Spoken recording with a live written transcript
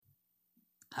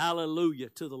Hallelujah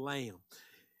to the Lamb.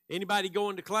 Anybody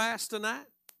going to class tonight?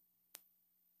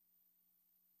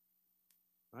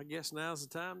 I guess now's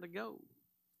the time to go.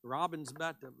 Robin's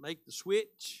about to make the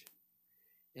switch.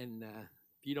 And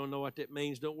if you don't know what that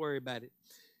means, don't worry about it.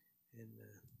 And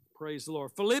praise the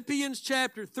Lord. Philippians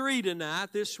chapter 3 tonight.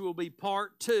 This will be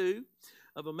part 2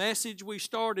 of a message we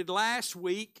started last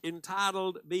week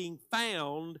entitled Being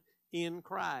Found in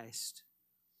Christ.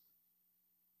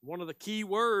 One of the key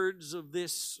words of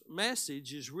this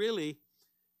message is really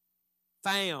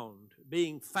found,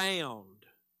 being found.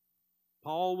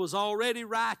 Paul was already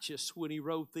righteous when he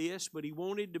wrote this, but he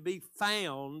wanted to be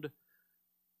found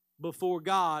before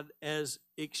God as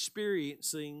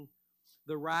experiencing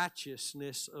the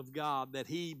righteousness of God that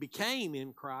he became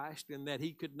in Christ and that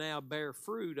he could now bear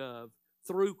fruit of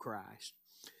through Christ.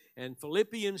 And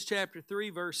Philippians chapter 3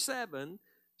 verse 7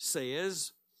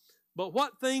 says, "But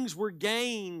what things were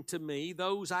gain to me,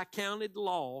 those I counted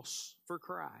loss for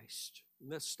Christ." And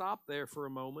let's stop there for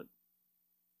a moment.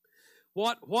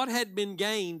 What had been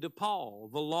gained to Paul?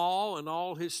 The law and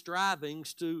all his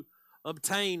strivings to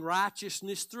obtain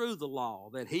righteousness through the law,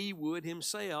 that he would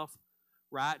himself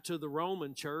write to the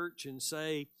Roman church and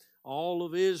say, all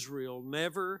of Israel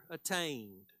never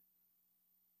attained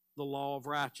the law of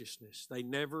righteousness. They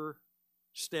never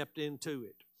stepped into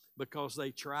it because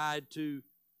they tried to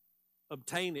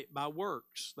obtain it by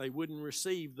works. They wouldn't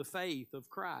receive the faith of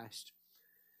Christ.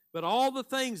 But all the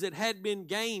things that had been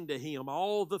gained to him,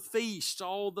 all the feasts,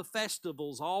 all the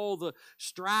festivals, all the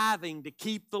striving to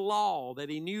keep the law that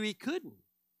he knew he couldn't,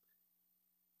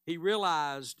 he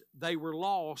realized they were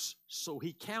lost, so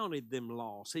he counted them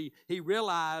lost. He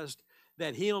realized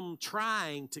that him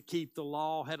trying to keep the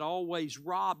law had always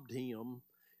robbed him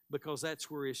because that's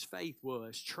where his faith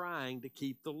was, trying to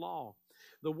keep the law.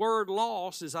 The word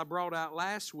loss, as I brought out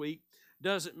last week,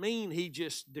 doesn't mean he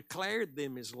just declared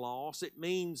them as lost. It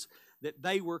means that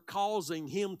they were causing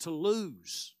him to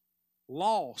lose.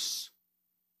 Loss.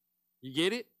 You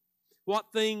get it?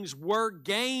 What things were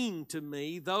gained to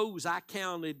me, those I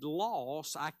counted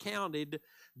loss. I counted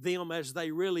them as they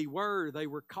really were. They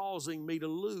were causing me to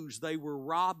lose. They were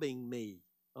robbing me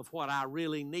of what I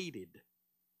really needed.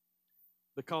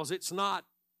 Because it's not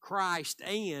Christ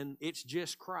and it's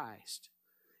just Christ.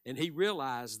 And he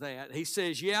realized that. He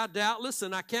says, yeah, doubtless,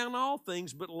 and I count all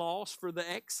things but loss for the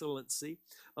excellency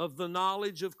of the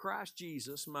knowledge of Christ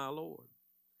Jesus, my Lord,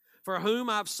 for whom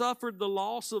I've suffered the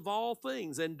loss of all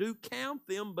things, and do count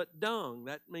them but dung.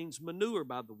 That means manure,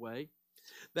 by the way,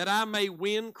 that I may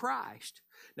win Christ.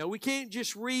 Now, we can't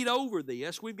just read over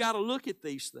this. We've got to look at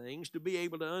these things to be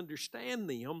able to understand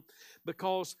them,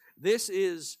 because this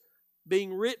is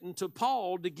being written to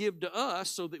Paul to give to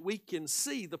us so that we can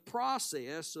see the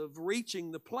process of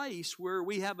reaching the place where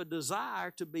we have a desire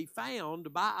to be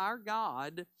found by our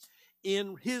God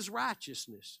in His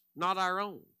righteousness, not our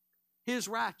own. His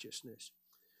righteousness.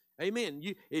 Amen.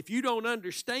 If you don't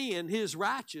understand His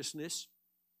righteousness,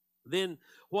 then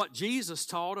what Jesus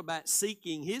taught about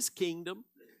seeking His kingdom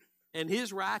and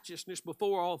His righteousness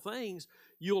before all things,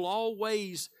 you'll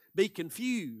always be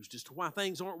confused as to why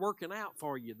things aren't working out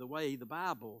for you the way the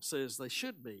Bible says they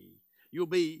should be. You'll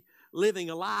be living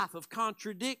a life of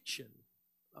contradiction,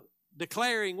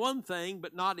 declaring one thing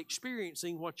but not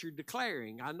experiencing what you're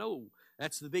declaring. I know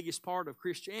that's the biggest part of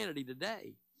Christianity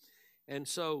today. And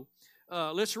so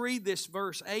let's read this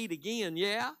verse 8 again.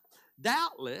 Yeah,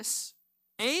 doubtless,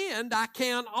 and I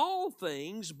count all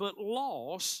things but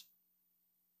loss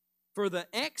for the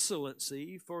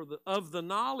excellency of the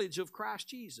knowledge of Christ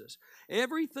Jesus.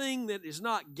 Everything that is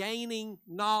not gaining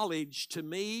knowledge to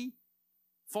me,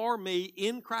 for me,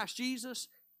 in Christ Jesus,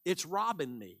 it's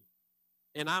robbing me.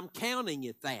 And I'm counting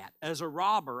it that as a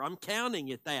robber. I'm counting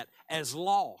it that as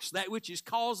loss, that which is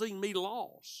causing me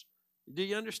loss. Do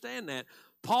you understand that?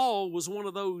 Paul was one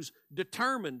of those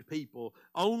determined people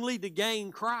only to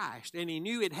gain Christ, and he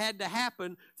knew it had to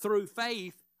happen through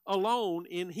faith alone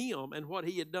in Him and what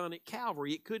He had done at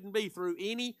Calvary. It couldn't be through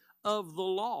any of the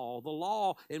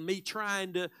law and me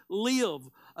trying to live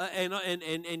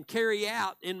and carry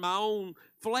out in my own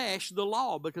flesh the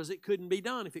law, because it couldn't be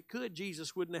done. If it could,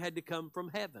 Jesus wouldn't have had to come from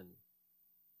heaven.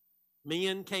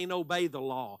 Men can't obey the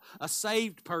law. A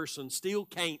saved person still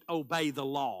can't obey the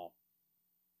law.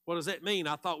 What does that mean?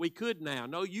 I thought we could now.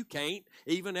 No, you can't,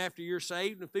 even after you're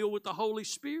saved and filled with the Holy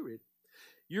Spirit.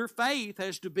 Your faith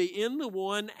has to be in the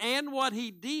one and what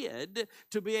He did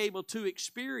to be able to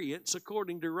experience,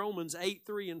 according to Romans 8,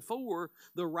 3 and 4,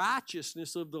 the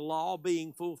righteousness of the law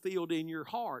being fulfilled in your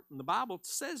heart. And the Bible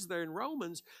says there in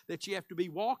Romans that you have to be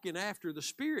walking after the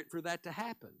Spirit for that to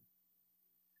happen.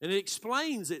 And it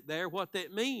explains it there, what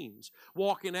that means.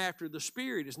 Walking after the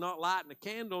Spirit is not lighting a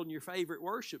candle in your favorite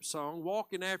worship song.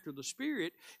 Walking after the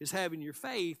Spirit is having your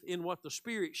faith in what the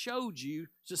Spirit showed you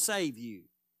to save you.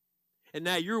 And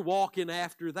now you're walking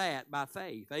after that by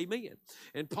faith. Amen.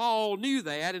 And Paul knew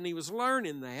that, and he was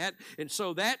learning that. And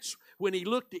so that's when he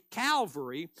looked at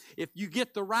Calvary. If you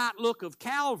get the right look of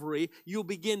Calvary, you'll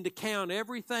begin to count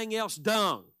everything else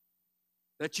dung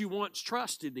that you once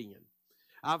trusted in.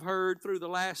 I've heard through the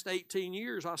last 18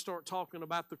 years, I start talking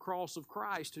about the cross of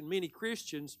Christ, and many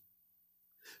Christians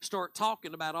start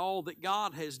talking about all that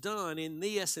God has done in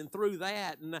this and through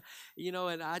that. And,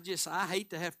 and I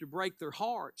hate to have to break their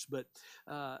hearts, but,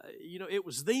 it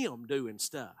was them doing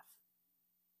stuff.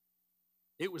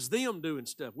 It was them doing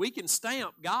stuff. We can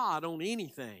stamp God on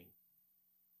anything.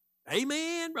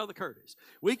 Amen, Brother Curtis.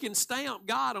 We can stamp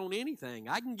God on anything.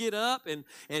 I can get up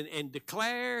and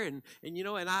declare, and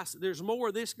there's more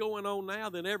of this going on now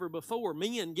than ever before.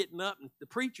 Men getting up, and the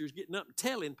preachers getting up and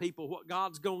telling people what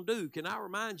God's going to do. Can I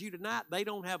remind you tonight, they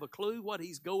don't have a clue what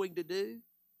He's going to do.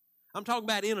 I'm talking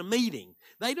about in a meeting.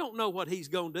 They don't know what He's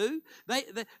going to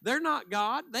do. They're not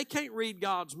God. They can't read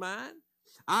God's mind.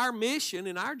 Our mission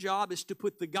and our job is to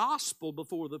put the gospel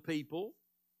before the people.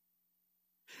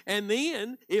 And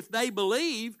then, if they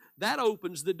believe, that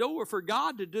opens the door for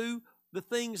God to do the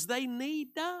things they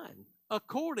need done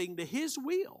according to His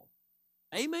will.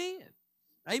 Amen.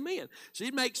 Amen. See,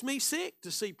 it makes me sick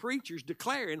to see preachers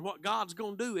declaring what God's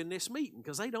going to do in this meeting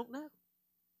because they don't know.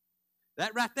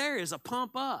 That right there is a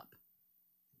pump up,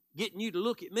 getting you to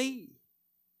look at me.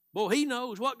 Boy, He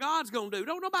knows what God's going to do.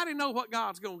 Don't nobody know what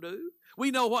God's going to do.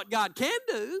 We know what God can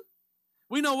do.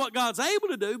 We know what God's able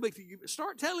to do, but if you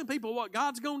start telling people what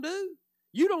God's going to do,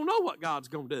 you don't know what God's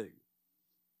going to do.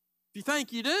 If you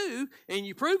think you do, and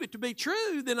you prove it to be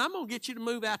true, then I'm going to get you to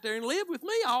move out there and live with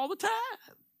me all the time.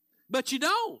 But you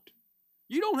don't.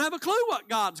 You don't have a clue what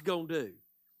God's going to do.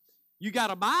 You got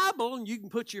a Bible, and you can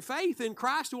put your faith in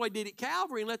Christ the way He did at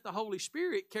Calvary and let the Holy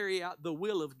Spirit carry out the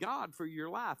will of God for your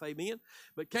life. Amen?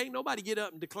 But can't nobody get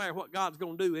up and declare what God's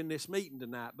going to do in this meeting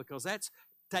tonight, because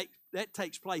that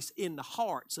takes place in the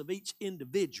hearts of each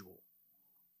individual.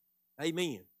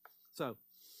 Amen. So,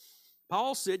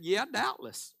 Paul said, yeah,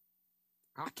 doubtless,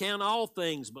 I count all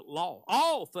things but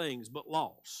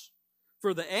loss,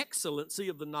 for the excellency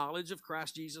of the knowledge of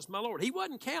Christ Jesus my Lord. He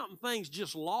wasn't counting things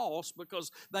just loss because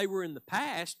they were in the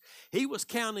past. He was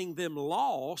counting them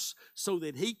loss so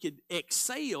that he could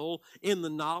excel in the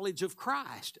knowledge of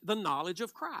Christ. The knowledge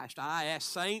of Christ. I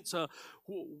ask saints,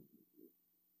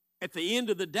 at the end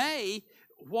of the day,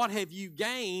 what have you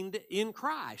gained in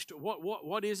Christ?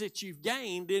 What is it you've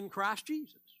gained in Christ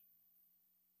Jesus?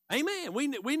 Amen.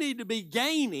 We need to be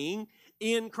gaining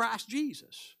in Christ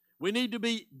Jesus. We need to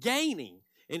be gaining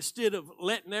instead of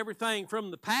letting everything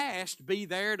from the past be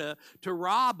there to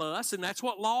rob us. And that's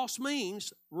what loss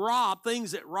means. Rob,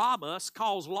 things that rob us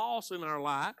cause loss in our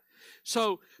life.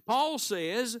 So Paul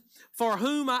says,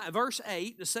 verse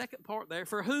 8, the second part there,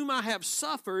 for whom I have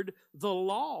suffered the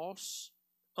loss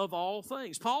of all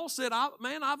things. Paul said,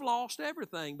 I've lost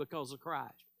everything because of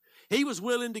Christ. He was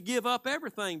willing to give up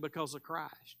everything because of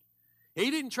Christ. He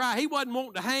wasn't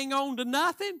wanting to hang on to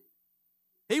nothing.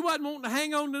 He wasn't wanting to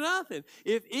hang on to nothing.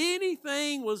 If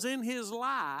anything was in his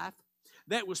life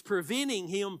that was preventing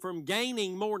him from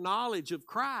gaining more knowledge of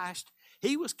Christ,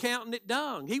 he was counting it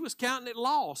dung. He was counting it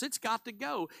loss. It's got to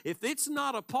go. If it's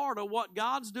not a part of what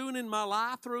God's doing in my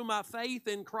life through my faith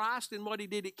in Christ and what He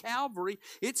did at Calvary,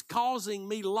 it's causing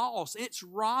me loss. It's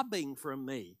robbing from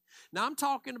me. Now, I'm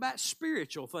talking about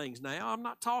spiritual things now. I'm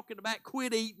not talking about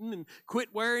quit eating and quit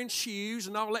wearing shoes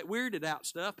and all that weirded out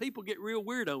stuff. People get real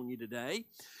weird on you today.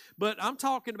 But I'm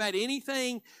talking about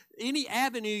anything, any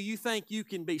avenue you think you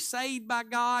can be saved by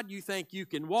God, you think you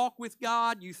can walk with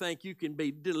God, you think you can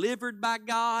be delivered by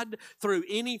God through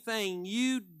anything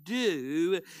you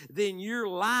do, then you're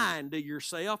lying to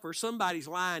yourself or somebody's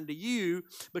lying to you,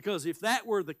 because if that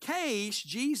were the case,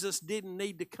 Jesus didn't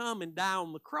need to come and die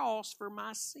on the cross for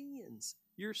my sins,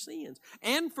 your sins,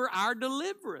 and for our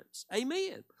deliverance.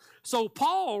 Amen. So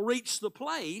Paul reached the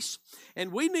place,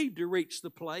 and we need to reach the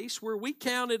place where we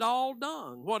count it all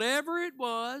dung. Whatever it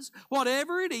was,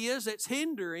 whatever it is that's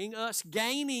hindering us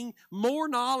gaining more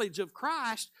knowledge of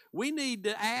Christ, we need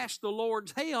to ask the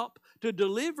Lord's help to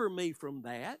deliver me from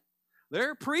that. There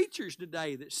are preachers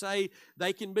today that say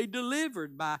they can be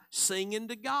delivered by singing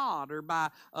to God or by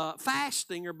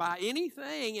fasting or by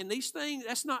anything. And these things,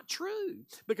 that's not true.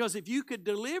 Because if you could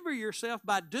deliver yourself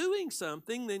by doing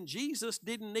something, then Jesus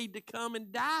didn't need to come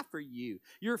and die for you.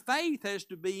 Your faith has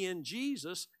to be in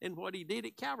Jesus and what He did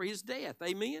at Calvary, His death.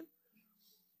 Amen?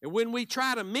 And when we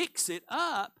try to mix it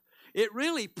up, it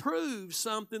really proves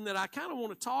something that I kind of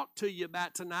want to talk to you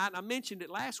about tonight. I mentioned it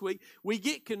last week. We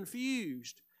get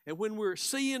confused. And when we're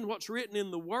seeing what's written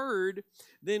in the Word,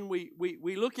 then we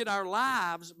look at our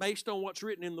lives based on what's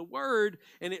written in the Word,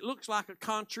 and it looks like a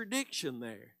contradiction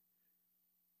there.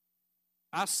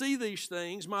 I see these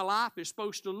things my life is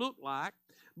supposed to look like,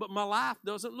 but my life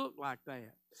doesn't look like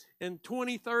that. And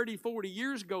 20, 30, 40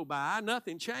 years go by,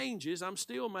 nothing changes. I'm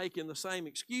still making the same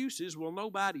excuses. Well,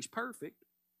 nobody's perfect.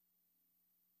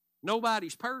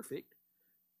 Nobody's perfect.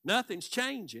 Nothing's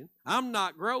changing. I'm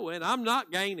not growing. I'm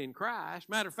not gaining Christ.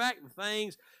 Matter of fact, the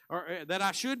things that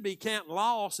I should be counting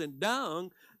loss and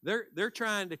dung, they're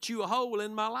trying to chew a hole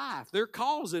in my life. They're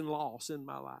causing loss in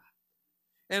my life.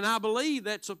 And I believe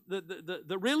that's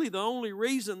really the only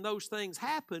reason those things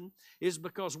happen is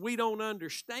because we don't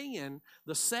understand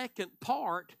the second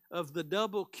part of the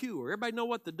double cure. Everybody know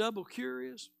what the double cure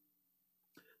is?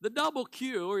 The double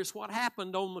cure is what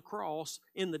happened on the cross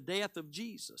in the death of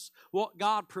Jesus, what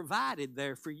God provided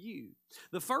there for you.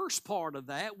 The first part of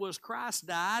that was Christ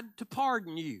died to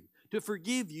pardon you, to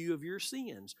forgive you of your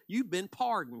sins. You've been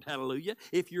pardoned, hallelujah.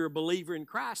 If you're a believer in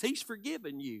Christ, He's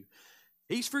forgiven you.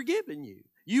 He's forgiven you.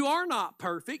 You are not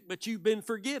perfect, but you've been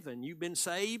forgiven. You've been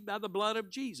saved by the blood of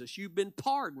Jesus. You've been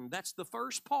pardoned. That's the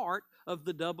first part of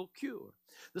the double cure.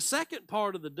 The second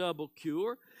part of the double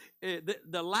cure,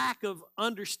 the lack of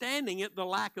understanding it, the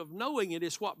lack of knowing it,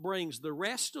 is what brings the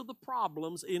rest of the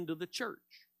problems into the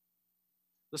church.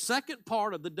 The second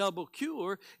part of the double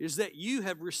cure is that you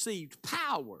have received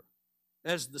power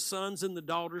as the sons and the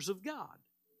daughters of God.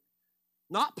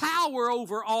 Not power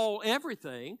over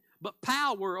everything, but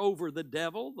power over the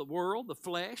devil, the world, the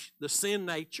flesh, the sin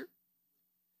nature.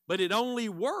 But it only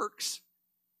works,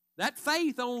 that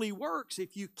faith only works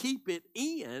if you keep it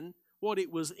in what it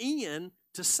was in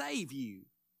to save you.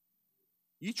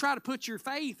 You try to put your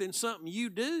faith in something you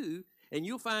do, and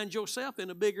you'll find yourself in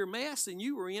a bigger mess than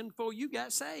you were in before you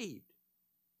got saved.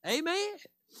 Amen.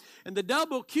 And the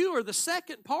double cure, the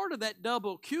second part of that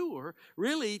double cure,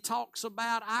 really talks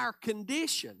about our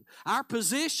condition. Our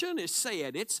position is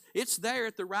said. It's there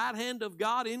at the right hand of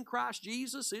God in Christ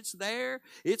Jesus. It's there.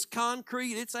 It's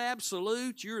concrete. It's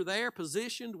absolute. You're there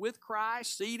positioned with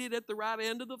Christ, seated at the right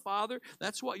hand of the Father.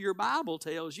 That's what your Bible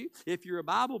tells you if you're a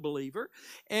Bible believer.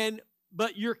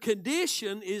 But your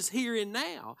condition is here and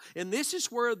now. And this is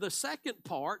where the second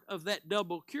part of that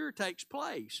double cure takes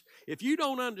place. If you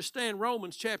don't understand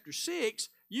Romans chapter 6,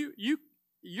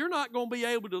 you're not going to be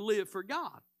able to live for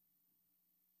God.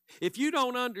 If you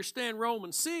don't understand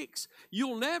Romans 6,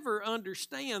 you'll never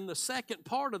understand the second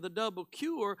part of the double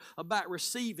cure about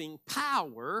receiving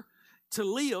power to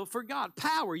live for God.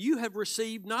 Power. You have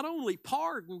received not only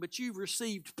pardon, but you've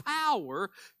received power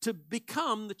to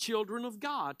become the children of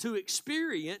God, to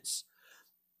experience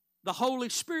the Holy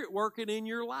Spirit working in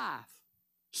your life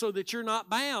so that you're not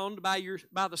bound by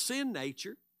the sin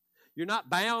nature. You're not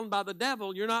bound by the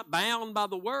devil. You're not bound by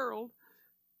the world.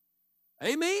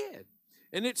 Amen.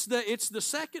 And it's the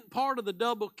second part of the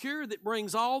double cure that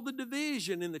brings all the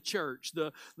division in the church,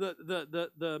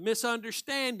 the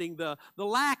misunderstanding, the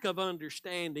lack of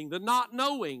understanding, the not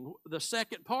knowing. The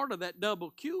second part of that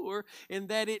double cure, in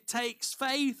that it takes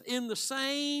faith in the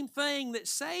same thing that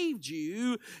saved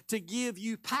you to give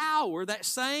you power, that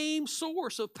same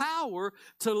source of power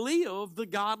to live the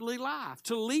godly life,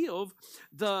 to live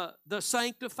the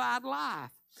sanctified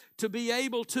life, to be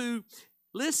able to,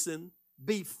 listen,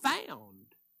 be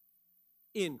found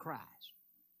in Christ.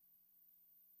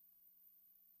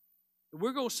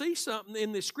 We're going to see something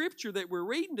in the scripture that we're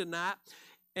reading tonight,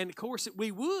 and of course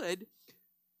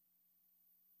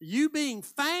you being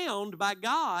found by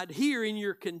God here in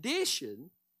your condition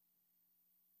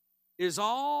is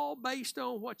all based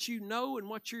on what you know and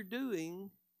what you're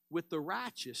doing with the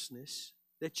righteousness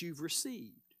that you've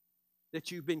received,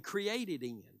 that you've been created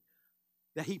in,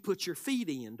 that He put your feet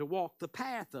in to walk the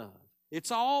path of. It's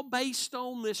all based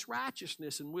on this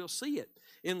righteousness, and we'll see it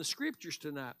in the scriptures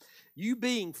tonight. You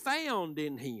being found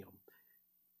in Him.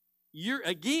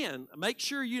 Again, make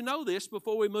sure you know this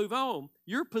before we move on.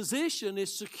 Your position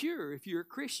is secure if you're a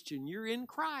Christian. You're in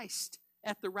Christ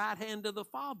at the right hand of the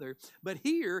Father. But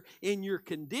here, in your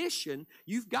condition,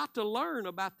 you've got to learn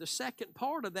about the second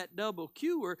part of that double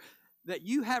cure, that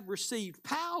you have received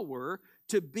power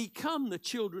to become the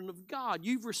children of God.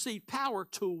 You've received power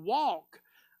to walk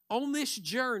on this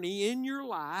journey in your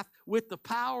life with the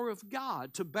power of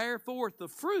God, to bear forth the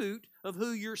fruit of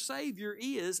who your Savior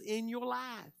is in your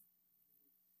life.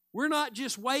 We're not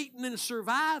just waiting and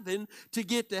surviving to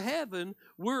get to heaven.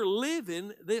 We're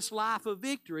living this life of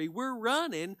victory. We're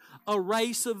running a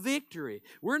race of victory.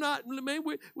 We're not,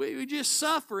 we're just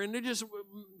suffering. They're just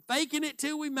faking it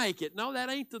till we make it. No, that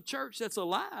ain't the church that's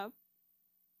alive.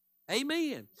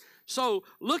 Amen. So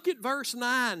look at verse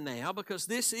 9 now, because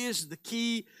this is the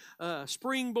key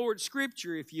springboard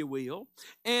scripture, if you will.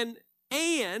 And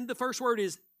the first word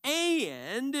is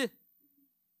and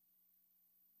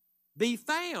be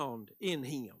found in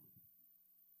Him.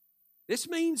 This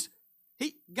means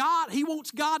He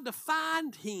wants God to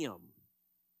find Him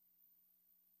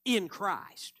in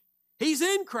Christ. He's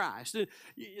in Christ.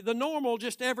 The normal,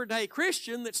 just everyday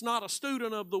Christian that's not a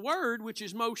student of the Word, which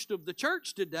is most of the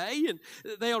church today, and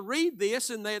they'll read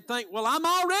this and they'd think, well, I'm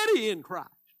already in Christ.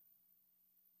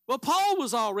 Well, Paul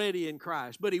was already in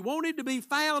Christ, but he wanted to be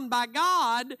found by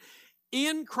God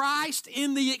in Christ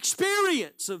in the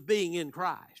experience of being in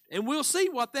Christ. And we'll see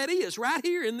what that is right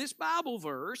here in this Bible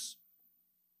verse.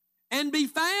 And be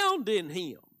found in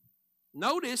Him.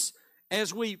 Notice,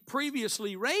 as we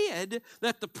previously read,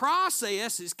 that the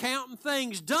process is counting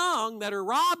things dung that are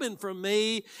robbing from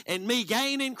me and me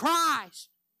gaining Christ.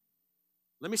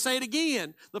 Let me say it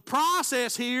again. The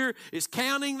process here is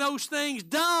counting those things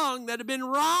dung that have been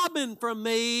robbing from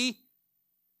me,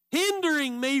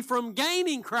 hindering me from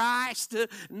gaining Christ.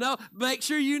 No, make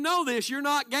sure you know this. You're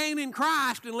not gaining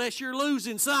Christ unless you're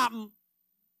losing something.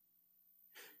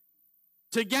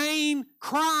 To gain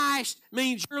Christ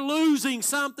means you're losing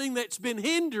something that's been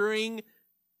hindering.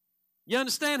 You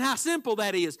understand how simple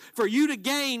that is? For you to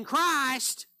gain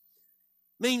Christ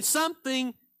means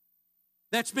something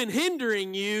that's been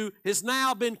hindering you has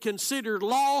now been considered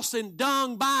lost and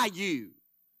dung by you,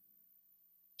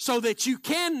 so that you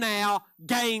can now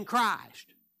gain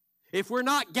Christ. If we're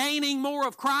not gaining more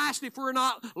of Christ, if we're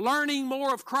not learning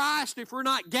more of Christ, if we're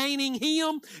not gaining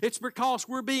Him, it's because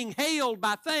we're being held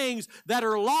by things that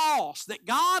are lost, that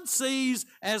God sees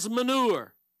as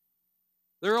manure.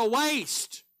 They're a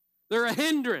waste. They're a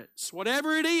hindrance.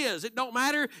 Whatever it is, it don't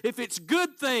matter if it's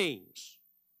good things,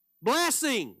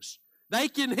 blessings, they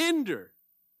can hinder.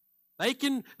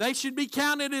 They should be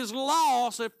counted as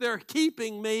loss if they're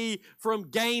keeping me from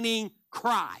gaining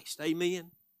Christ.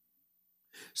 Amen.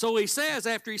 So he says,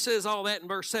 after he says all that in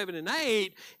verse 7 and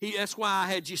 8, that's why I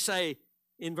had you say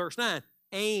in verse 9,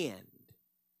 and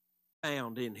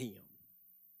found in Him.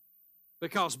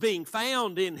 Because being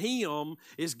found in Him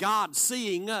is God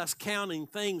seeing us counting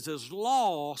things as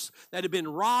loss that have been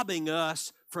robbing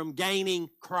us from gaining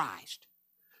Christ.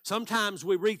 Sometimes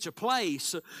we reach a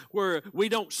place where we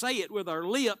don't say it with our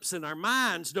lips and our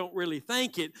minds don't really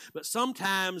think it, but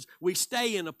sometimes we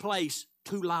stay in a place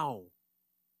too long.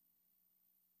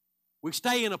 We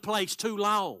stay in a place too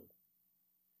long.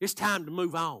 It's time to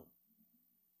move on.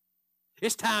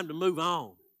 It's time to move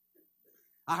on.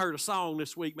 I heard a song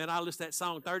this week, man. I listened to that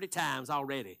song 30 times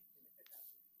already.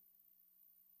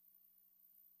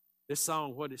 This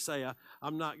song, what did it say?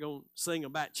 I'm not going to sing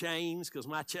about chains because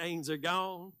my chains are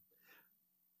gone.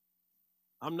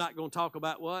 I'm not going to talk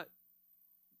about what?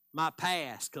 My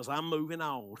past, because I'm moving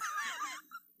on.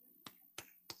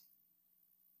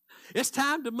 It's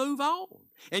time to move on.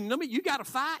 And you got to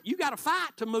fight. You got to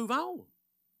fight to move on.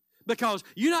 Because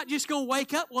you're not just going to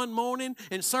wake up one morning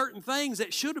and certain things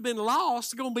that should have been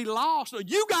lost are going to be lost.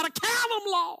 You got to count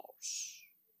them lost.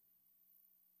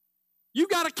 You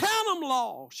got to count them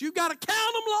lost. You got to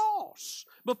count them lost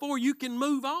before you can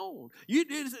move on.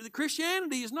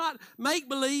 Christianity is not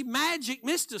make-believe, magic,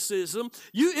 mysticism.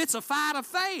 It's a fight of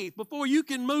faith. Before you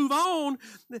can move on,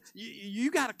 you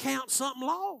got to count something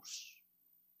lost.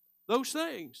 Those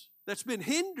things that's been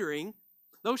hindering,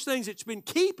 those things that's been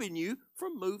keeping you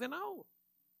from moving on.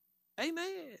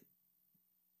 Amen.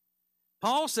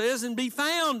 Paul says, and be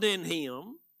found in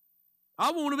Him.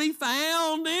 I want to be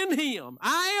found in Him.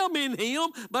 I am in Him,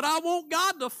 but I want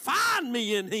God to find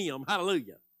me in Him.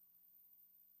 Hallelujah.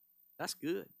 That's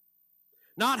good.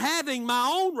 Not having my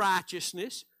own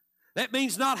righteousness, that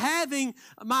means not having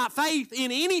my faith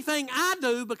in anything I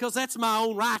do because that's my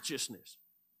own righteousness.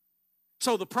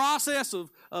 So the process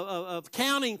of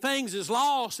counting things as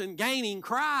lost and gaining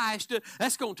Christ,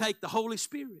 that's going to take the Holy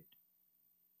Spirit.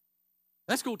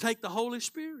 That's going to take the Holy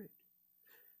Spirit.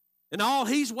 And all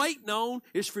He's waiting on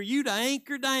is for you to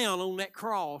anchor down on that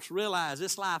cross. Realize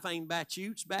this life ain't about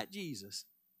you, it's about Jesus.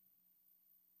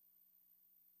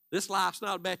 This life's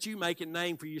not about you making a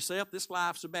name for yourself. This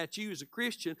life's about you as a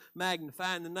Christian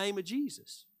magnifying the name of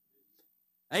Jesus.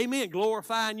 Amen.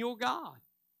 Glorifying your God.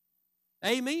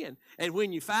 Amen. And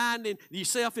when you find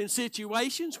yourself in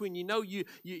situations when you know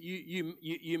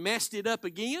you messed it up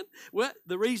again, well,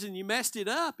 the reason you messed it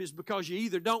up is because you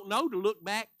either don't know to look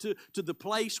back to the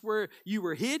place where you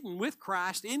were hidden with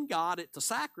Christ in God at the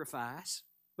sacrifice,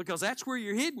 because that's where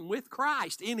you're hidden with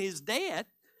Christ in His death,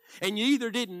 and you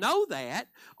either didn't know that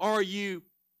or you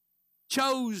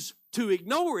chose to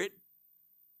ignore it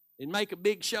and make a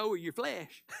big show of your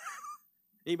flesh.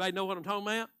 Anybody know what I'm talking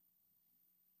about?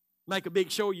 Make a big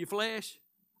show of your flesh.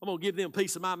 I'm going to give them a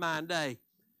piece of my mind today.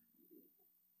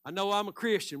 I know I'm a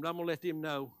Christian, but I'm going to let them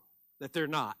know that they're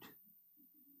not.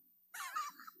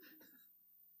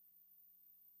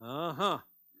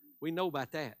 We know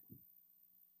about that.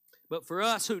 But for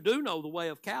us who do know the way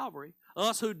of Calvary,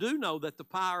 us who do know that the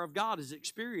power of God is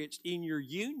experienced in your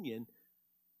union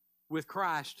with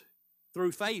Christ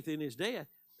through faith in His death,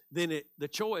 then the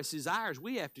choice is ours.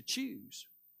 We have to choose.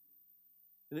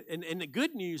 And the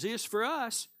good news is for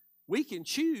us, we can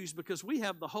choose because we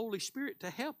have the Holy Spirit to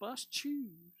help us choose.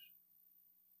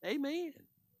 Amen.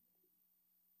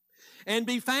 And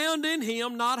be found in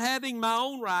Him, not having my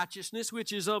own righteousness,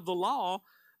 which is of the law,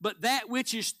 but that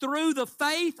which is through the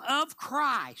faith of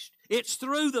Christ. It's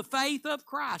through the faith of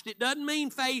Christ. It doesn't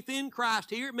mean faith in Christ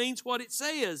here. It means what it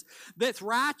says. That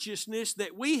righteousness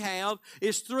that we have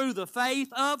is through the faith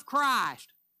of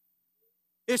Christ.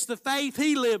 It's the faith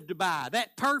He lived by,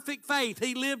 that perfect faith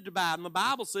He lived by. And the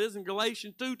Bible says in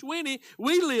Galatians 2:20,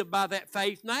 we live by that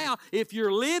faith now. If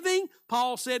you're living,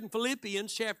 Paul said in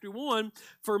Philippians chapter 1,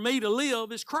 for me to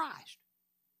live is Christ.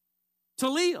 To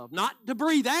live, not to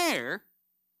breathe air,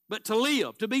 but to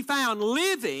live. To be found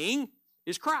living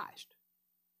is Christ.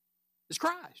 It's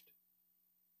Christ.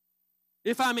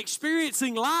 If I'm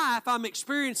experiencing life, I'm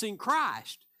experiencing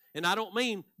Christ. And I don't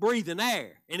mean breathing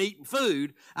air and eating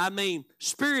food. I mean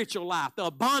spiritual life, the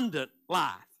abundant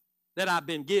life that I've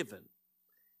been given.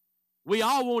 We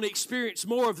all want to experience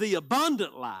more of the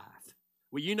abundant life.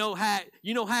 Well, you know how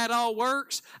it all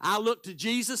works? I look to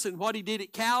Jesus and what He did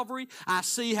at Calvary. I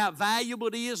see how valuable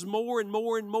it is more and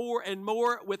more and more and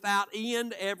more without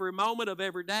end every moment of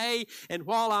every day. And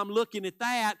while I'm looking at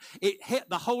that,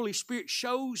 the Holy Spirit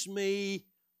shows me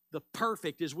the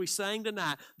perfect, as we sang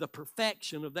tonight, the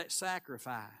perfection of that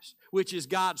sacrifice, which is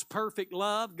God's perfect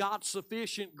love, God's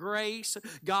sufficient grace,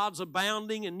 God's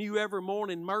abounding and new every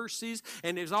morning mercies.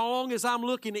 And as long as I'm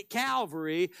looking at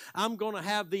Calvary, I'm going to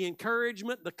have the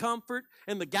encouragement, the comfort,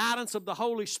 and the guidance of the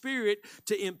Holy Spirit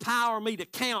to empower me to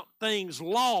count things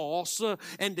lost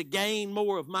and to gain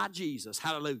more of my Jesus.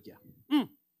 Hallelujah.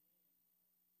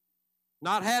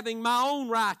 Not having my own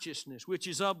righteousness, which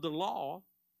is of the law,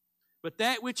 but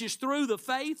that which is through the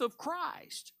faith of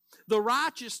Christ, the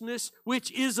righteousness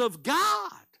which is of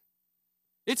God.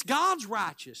 It's God's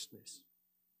righteousness.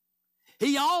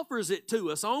 He offers it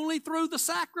to us only through the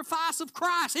sacrifice of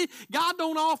Christ. God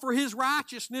don't offer His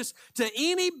righteousness to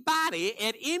anybody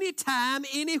at any time,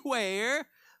 anywhere,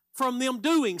 from them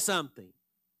doing something.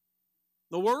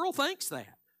 The world thinks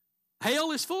that.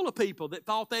 Hell is full of people that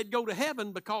thought they'd go to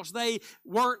heaven because they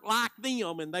weren't like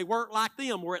them and they weren't like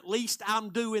them, or at least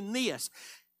I'm doing this.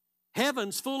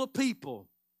 Heaven's full of people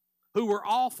who were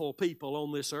awful people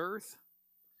on this earth,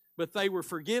 but they were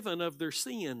forgiven of their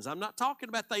sins. I'm not talking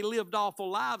about they lived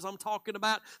awful lives. I'm talking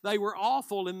about they were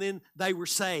awful and then they were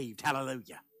saved.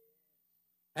 Hallelujah.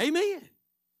 Amen.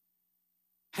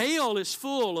 Hell is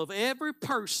full of every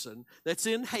person that's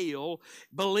in hell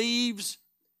believes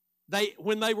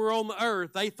when they were on the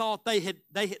earth, they thought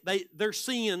their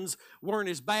sins weren't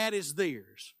as bad as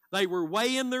theirs. They were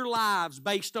weighing their lives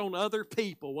based on other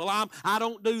people. Well, I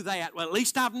don't do that. Well, at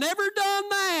least I've never done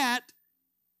that.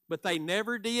 But they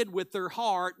never did with their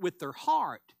heart,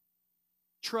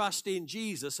 trust in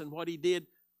Jesus and what He did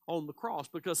on the cross.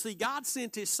 Because, see, God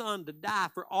sent His Son to die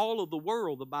for all of the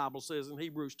world, the Bible says in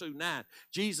Hebrews 2:9.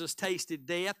 Jesus tasted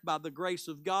death by the grace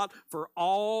of God for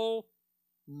all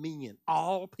men,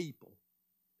 all people,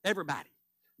 everybody.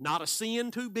 Not a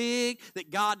sin too big that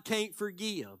God can't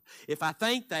forgive. If I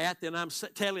think that, then I'm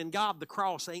telling God the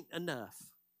cross ain't enough.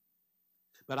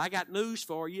 But I got news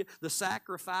for you. The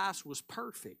sacrifice was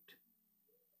perfect.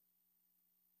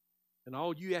 And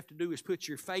all you have to do is put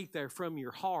your faith there from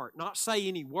your heart. Not say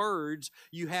any words.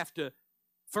 You have to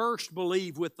first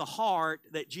believe with the heart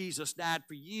that Jesus died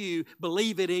for you.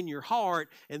 Believe it in your heart,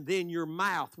 and then your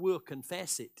mouth will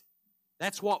confess it.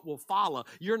 That's what will follow.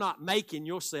 You're not making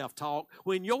yourself talk.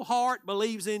 When your heart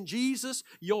believes in Jesus,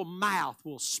 your mouth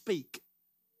will speak.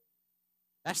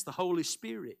 That's the Holy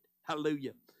Spirit.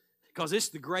 Hallelujah. Because it's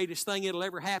the greatest thing that'll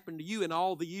ever happen to you in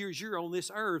all the years you're on this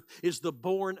earth is the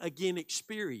born-again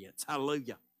experience.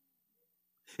 Hallelujah.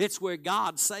 It's where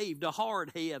God saved a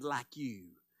hard head like you.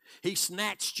 He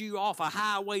snatched you off a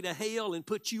highway to hell and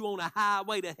put you on a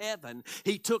highway to heaven.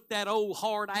 He took that old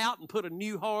heart out and put a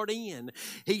new heart in.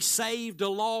 He saved a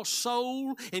lost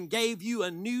soul and gave you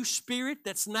a new spirit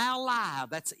that's now alive.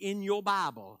 That's in your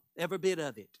Bible, every bit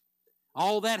of it.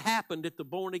 All that happened at the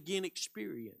born-again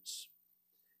experience.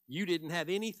 You didn't have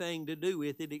anything to do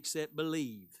with it except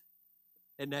believe.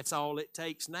 And that's all it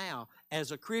takes now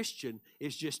as a Christian,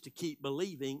 is just to keep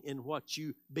believing in what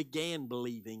you began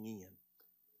believing in.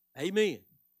 Amen.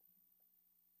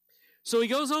 So he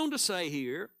goes on to say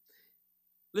here,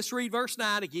 let's read verse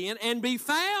 9 again, and be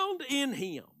found in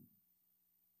him.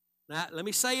 Now, let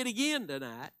me say it again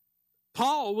tonight.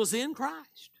 Paul was in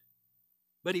Christ,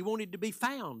 but he wanted to be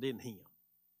found in him.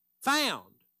 Found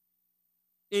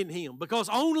in him, because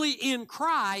only in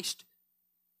Christ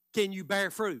can you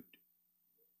bear fruit.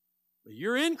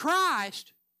 You're in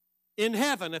Christ in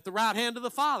heaven at the right hand of the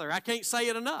Father. I can't say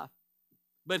it enough.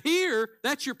 But here,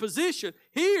 that's your position.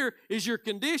 Here is your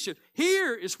condition.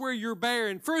 Here is where you're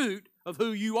bearing fruit of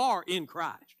who you are in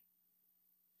Christ.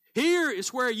 Here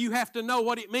is where you have to know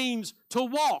what it means to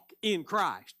walk in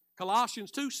Christ.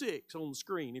 Colossians 2:6 on the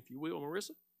screen, if you will,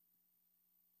 Marissa.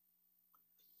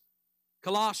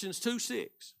 Colossians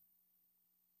 2:6.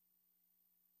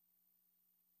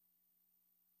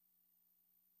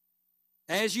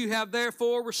 As you have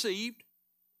therefore received,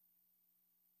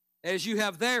 as you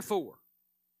have therefore,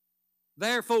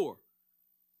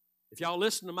 if y'all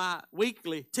listen to my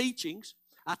weekly teachings,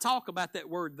 I talk about that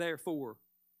word therefore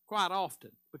quite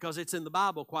often, because it's in the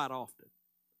Bible quite often.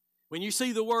 When you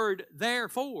see the word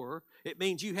therefore, it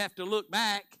means you have to look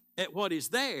back at what is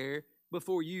there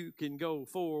before you can go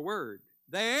forward.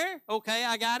 There, okay,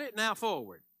 I got it, now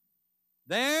forward.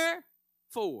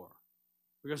 Therefore.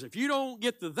 Because if you don't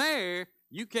get the there,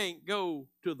 you can't go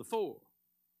to the for.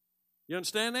 You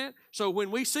understand that? So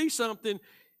when we see something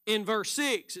in verse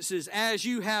 6, it says, as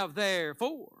you have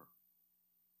therefore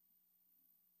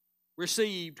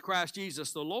received Christ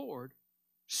Jesus the Lord,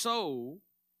 so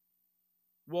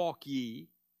walk ye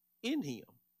in him.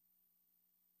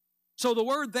 So the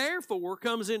word therefore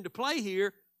comes into play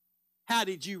here. How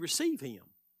did you receive him?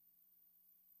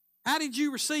 How did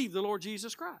you receive the Lord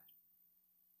Jesus Christ?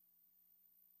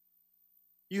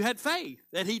 You had faith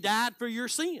that he died for your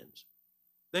sins,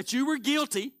 that you were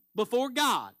guilty before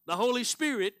God. The Holy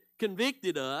Spirit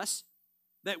convicted us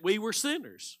that we were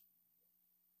sinners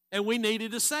and we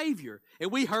needed a Savior.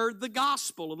 And we heard the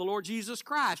gospel of the Lord Jesus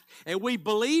Christ, and we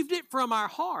believed it from our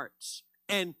hearts,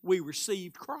 and we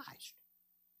received Christ.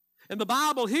 And the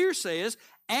Bible here says,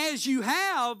 as you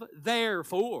have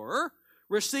therefore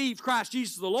received Christ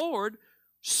Jesus the Lord,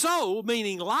 so,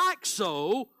 meaning like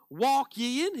so, walk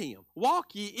ye in him.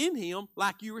 Walk ye in him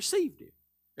like you received him.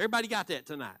 Everybody got that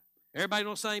tonight? Everybody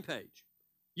on the same page?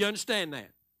 You understand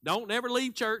that? Don't never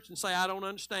leave church and say, I don't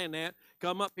understand that.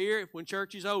 Come up here when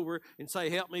church is over and say,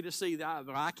 help me to see that.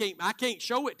 I can't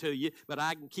show it to you, but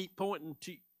I can keep pointing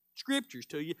to scriptures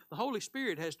to you. The Holy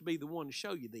Spirit has to be the one to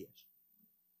show you this.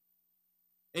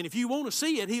 And if you want to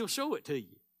see it, he'll show it to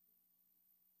you.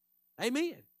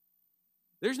 Amen.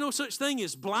 There's no such thing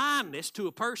as blindness to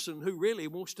a person who really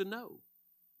wants to know.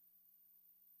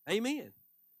 Amen.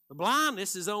 The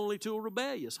blindness is only to a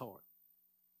rebellious heart.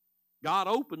 God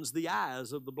opens the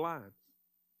eyes of the blind.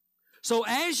 So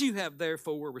as you have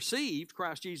therefore received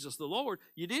Christ Jesus the Lord,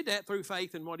 you did that through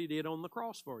faith in what he did on the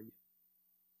cross for you.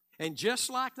 And just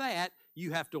like that,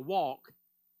 you have to walk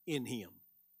in him.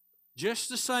 Just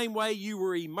the same way you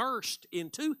were immersed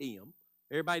into him.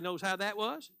 Everybody knows how that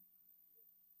was?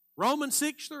 Romans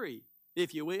 6:3,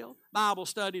 if you will. Bible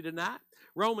study tonight.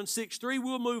 Romans 6:3,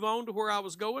 we'll move on to where I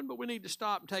was going, but we need to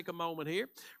stop and take a moment here.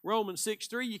 Romans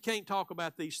 6:3, you can't talk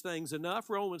about these things enough.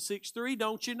 Romans 6:3,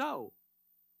 don't you know?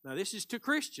 Now this is to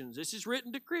Christians. This is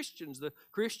written to Christians, the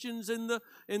Christians in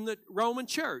the Roman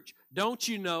church. Don't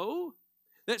you know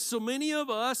that so many of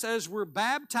us, as we're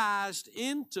baptized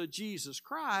into Jesus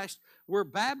Christ, we're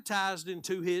baptized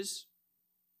into his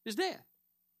death?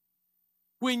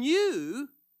 When you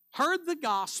heard the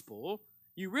gospel,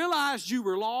 you realized you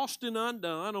were lost and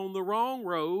undone on the wrong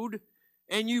road,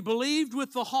 and you believed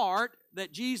with the heart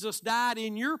that Jesus died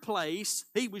in your place.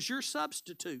 He was your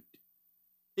substitute.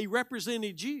 He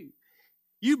represented you.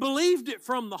 You believed it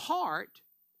from the heart.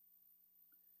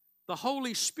 The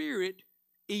Holy Spirit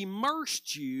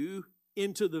immersed you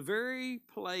into the very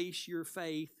place your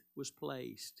faith was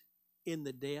placed, in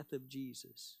the death of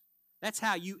Jesus. That's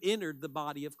how you entered the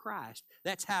body of Christ.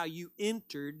 That's how you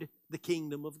entered the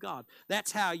kingdom of God.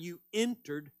 That's how you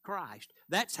entered Christ.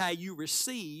 That's how you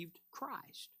received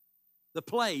Christ, the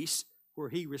place where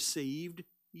he received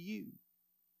you.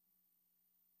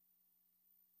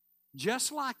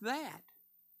 just like that,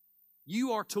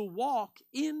 you are to walk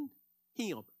in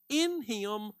Him. In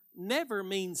Him never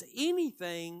means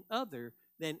anything other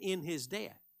than in His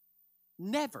death.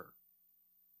 Never.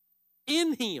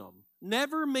 In Him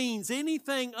never means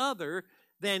anything other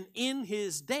than in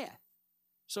His death.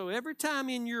 So every time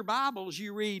in your Bibles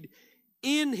you read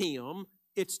in Him,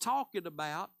 it's talking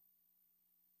about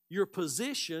your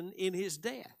position in His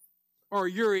death, or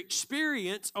your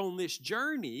experience on this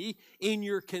journey in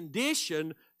your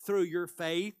condition through your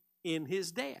faith in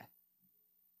His death.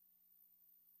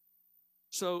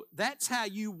 So that's how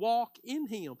you walk in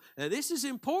Him. Now this is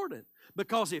important,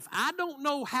 because if I don't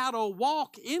know how to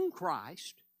walk in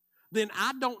Christ, then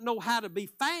I don't know how to be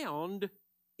found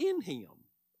in Him.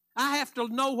 I have to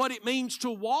know what it means to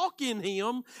walk in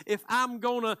Him if I'm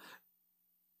going to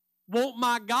want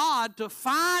my God to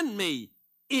find me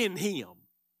in Him.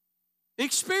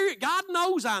 Experience, God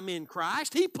knows I'm in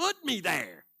Christ. He put me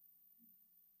there.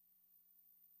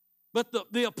 But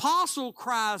the apostle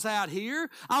cries out here,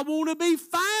 I want to be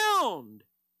found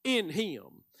in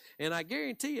Him. And I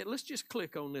guarantee it, let's just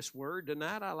click on this word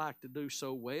tonight. I like to do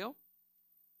so well.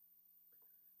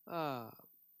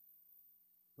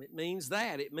 It means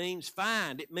that. It means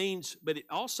find. But it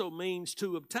also means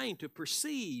to obtain, to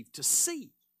perceive, to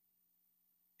see.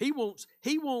 He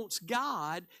wants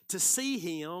God to see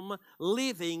Him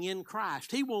living in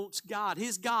Christ. He wants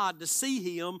His God, to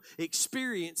see Him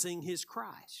experiencing His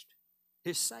Christ,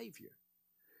 His Savior.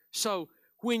 So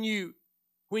when you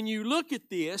look at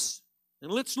this,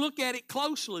 and let's look at it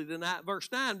closely tonight, verse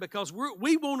 9, because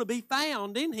we want to be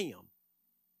found in Him.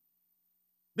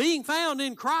 Being found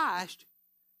in Christ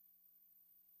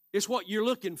is what you're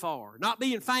looking for, not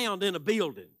being found in a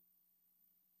building.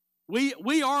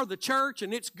 We are the church,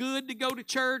 and it's good to go to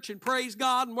church and praise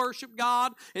God and worship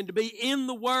God and to be in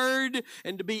the Word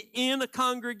and to be in a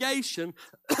congregation.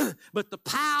 But the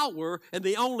power and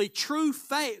the only true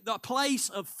faith, the place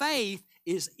of faith,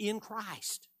 is in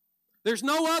Christ. There's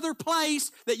no other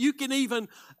place that you can even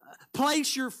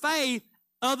place your faith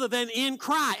other than in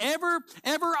Christ.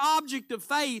 Every object of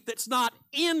faith that's not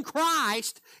in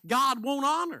Christ, God won't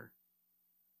honor.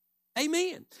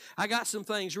 Amen. I got some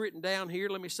things written down here.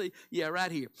 Let me see. Yeah, right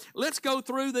here. Let's go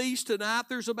through these tonight.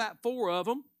 There's about 4 of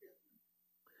them.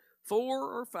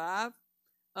 4 or 5.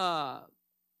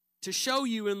 To show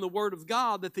you in the Word of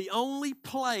God that the only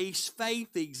place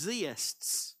faith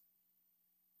exists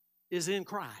is in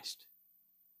Christ.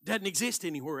 It doesn't exist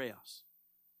anywhere else.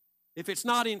 If it's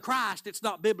not in Christ, it's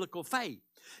not biblical faith.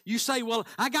 You say, well,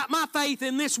 I got my faith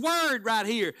in this word right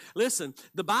here. Listen,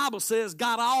 the Bible says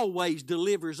God always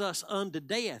delivers us unto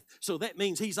death. So that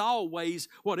means He's always,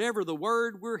 whatever the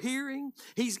word we're hearing,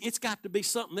 it's got to be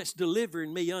something that's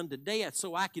delivering me unto death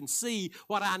so I can see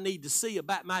what I need to see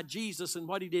about my Jesus and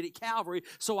what He did at Calvary,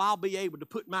 so I'll be able to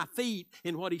put my feet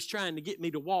in what He's trying to get me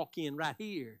to walk in right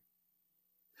here.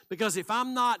 Because if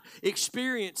I'm not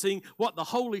experiencing what the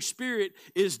Holy Spirit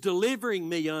is delivering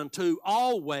me unto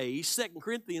always, 2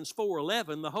 Corinthians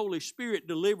 4:11, the Holy Spirit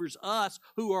delivers us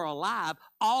who are alive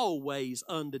always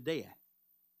unto death,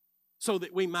 so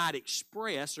that we might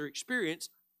express or experience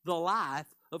the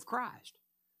life of Christ.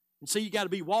 And so you got to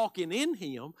be walking in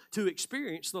Him to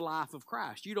experience the life of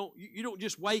Christ. You don't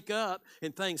just wake up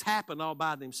and things happen all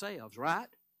by themselves, right?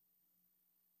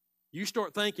 You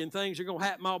start thinking things are going to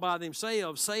happen all by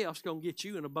themselves, self's going to get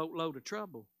you in a boatload of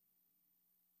trouble.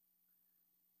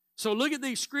 So look at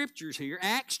these scriptures here.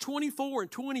 Acts 24 and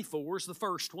 24 is the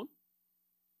first one.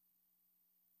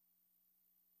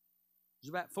 There's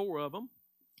about 4 of them.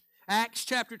 Acts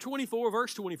chapter 24,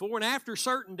 verse 24. And after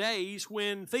certain days,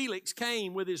 when Felix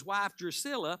came with his wife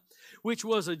Drusilla, which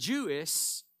was a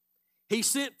Jewess, he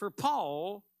sent for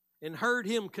Paul and heard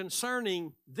him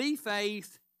concerning the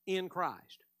faith in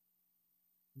Christ.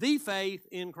 The faith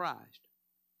in Christ.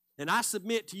 And I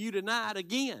submit to you tonight,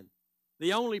 again,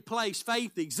 the only place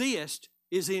faith exists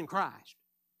is in Christ.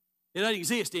 It doesn't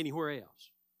exist anywhere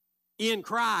else. In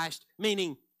Christ,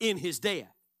 meaning in His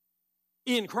death.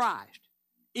 In Christ.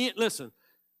 Listen,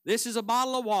 this is a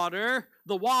bottle of water.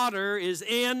 The water is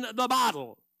in the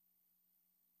bottle.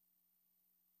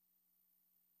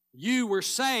 You were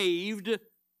saved,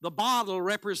 the bottle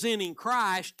representing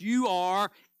Christ. You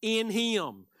are in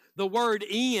Him. The word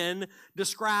in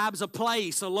describes a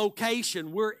place, a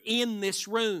location. We're in this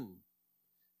room.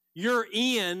 You're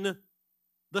in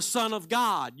the Son of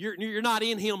God. You're not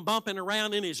in Him bumping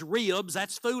around in His ribs.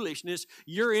 That's foolishness.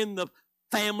 You're in the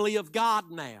family of God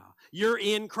now. You're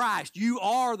in Christ. You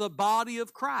are the body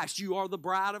of Christ. You are the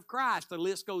bride of Christ. The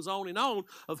list goes on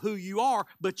of who you are,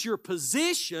 but your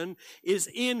position is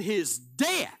in His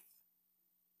death.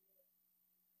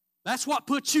 That's what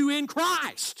puts you in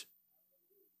Christ.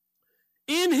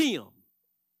 In Him.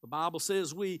 The Bible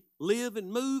says we live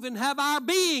and move and have our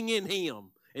being in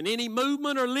Him. And any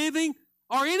movement or living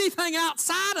or anything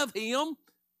outside of Him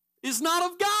is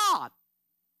not of God.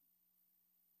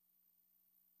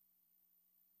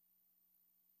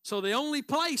 So the only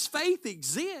place faith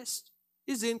exists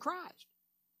is in Christ.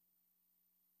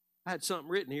 I had something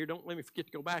written here. Don't let me forget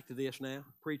to go back to this now.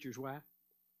 Preacher's wife.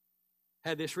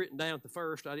 Had this written down at the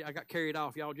first. I got carried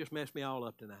off. Y'all just messed me all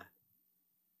up tonight.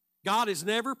 God is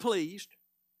never pleased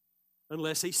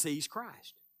unless He sees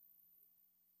Christ.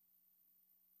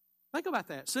 Think about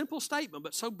that. Simple statement,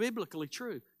 but so biblically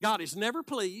true. God is never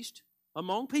pleased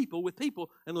among people with people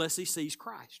unless He sees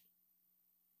Christ.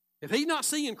 If He's not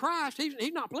seeing Christ,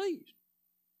 He's not pleased.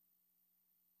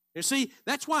 And see,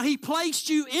 that's why He placed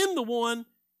you in the one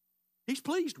He's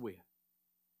pleased with.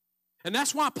 And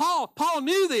that's why Paul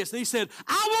knew this, and he said,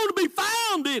 I want to be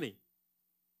found in Him.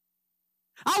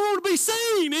 I want to be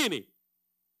seen in Him.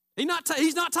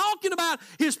 He's not talking about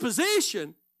His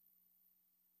position.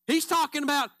 He's talking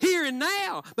about here and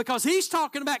now, because He's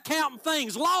talking about counting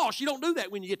things lost. You don't do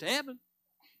that when you get to heaven.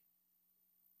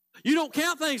 You don't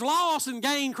count things lost and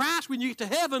gain Christ when you get to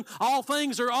heaven. All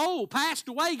things are old, passed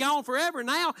away, gone forever.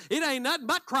 Now it ain't nothing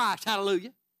but Christ.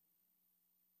 Hallelujah.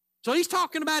 So He's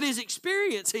talking about His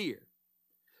experience here.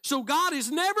 So God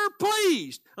is never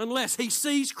pleased unless He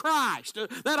sees Christ.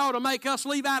 That ought to make us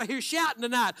leave out of here shouting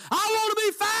tonight, I want to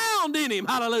be found in Him.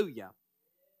 Hallelujah.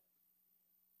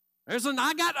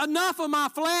 I got enough of my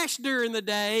flesh during the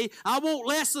day. I want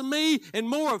less of me and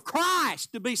more of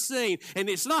Christ to be seen. And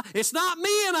it's not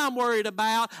me and I'm worried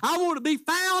about. I want to be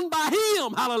found by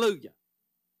Him. Hallelujah.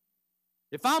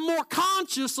 If I'm more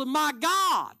conscious of my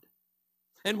God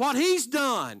and what He's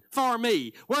done for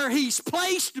me, where He's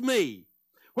placed me,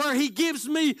 where He gives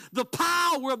me the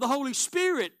power of the Holy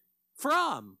Spirit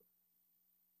from,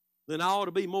 then I ought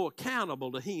to be more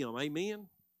accountable to Him. Amen?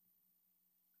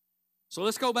 So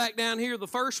let's go back down here. The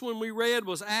first one we read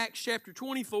was Acts chapter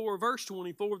 24, verse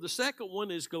 24. The second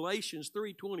one is Galatians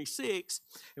 3:26,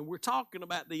 and we're talking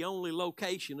about the only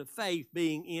location of faith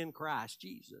being in Christ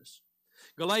Jesus.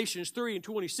 Galatians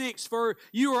 3:26, for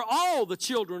you are all the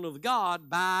children of God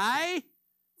by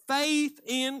faith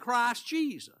in Christ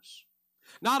Jesus.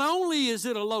 Not only is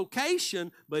it a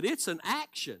location, but it's an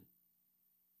action.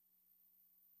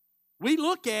 We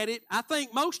look at it, I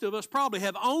think most of us probably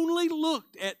have only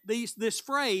looked at this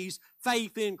phrase,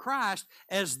 faith in Christ,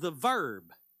 as the verb.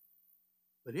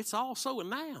 But it's also a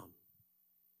noun.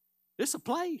 It's a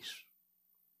place.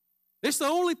 It's the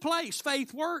only place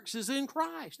faith works is in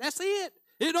Christ. That's it.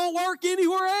 It don't work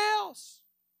anywhere else.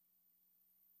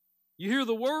 You hear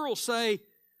the world say,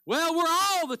 well, we're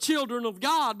all the children of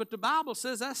God, but the Bible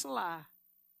says that's a lie.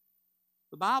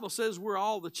 The Bible says we're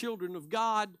all the children of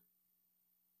God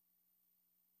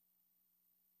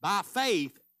by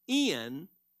faith in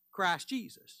Christ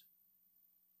Jesus.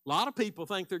 A lot of people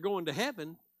think they're going to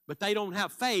heaven, but they don't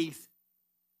have faith,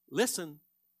 listen,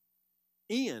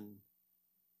 in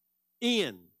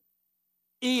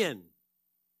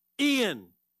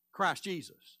Christ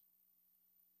Jesus.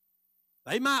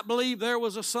 They might believe there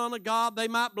was a Son of God. They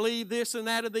might believe this and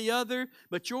that or the other,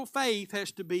 but your faith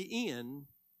has to be in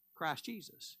Christ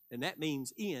Jesus, and that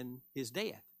means in His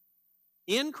death.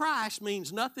 In Christ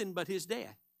means nothing but His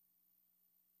death,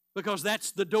 because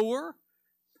that's the door.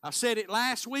 I said it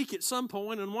last week at some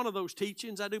point in one of those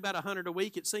teachings. I do about 100 a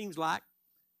week, it seems like,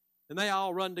 and they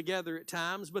all run together at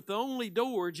times, but the only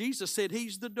door, Jesus said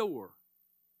He's the door.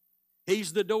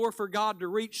 He's the door for God to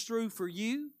reach through for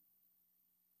you.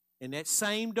 And that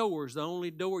same door is the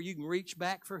only door you can reach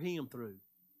back for Him through.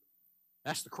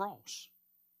 That's the cross.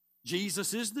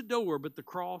 Jesus is the door, but the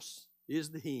cross is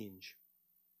the hinge.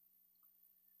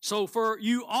 So for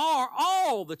you are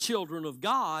all the children of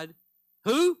God.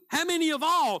 Who? How many of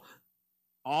all?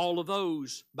 All of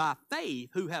those by faith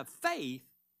who have faith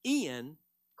in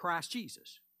Christ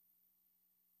Jesus.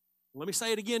 Let me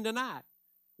say it again tonight.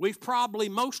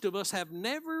 Most of us have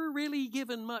never really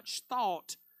given much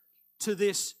thought to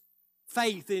this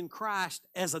faith in Christ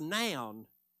as a noun,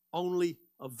 only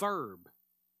a verb.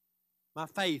 My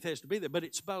faith has to be there, but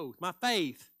it's both. My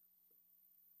faith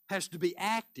has to be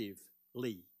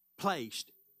actively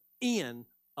placed in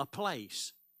a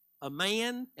place, a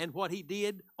man and what He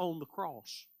did on the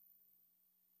cross,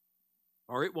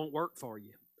 or it won't work for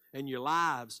you. And your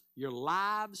lives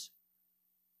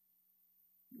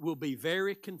will be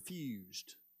very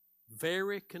confused.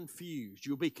 Very confused.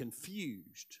 You'll be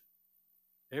confused.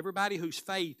 Everybody whose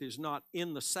faith is not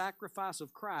in the sacrifice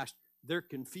of Christ, they're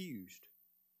confused.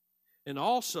 And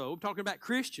also, I'm talking about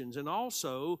Christians, and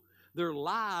also their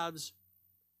lives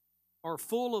are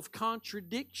full of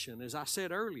contradiction. As I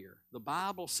said earlier, the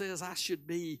Bible says I should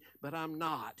be, but I'm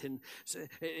not.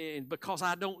 And because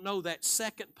I don't know that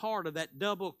second part of that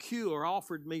double cure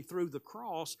offered me through the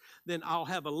cross, then I'll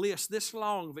have a list this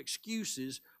long of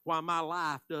excuses why my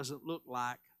life doesn't look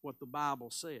like what the Bible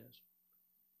says.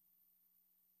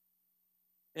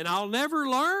 And I'll never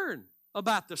learn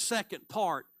about the second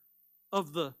part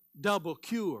of the double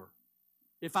cure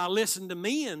if I listen to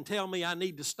men tell me I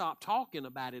need to stop talking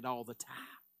about it all the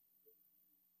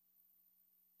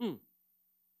time.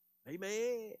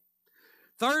 Amen.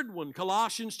 Third one,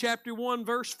 Colossians chapter 1,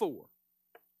 verse 4.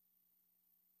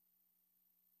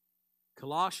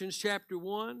 Colossians chapter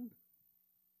 1,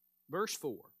 verse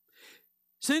 4.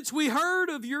 Since we heard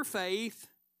of your faith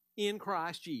in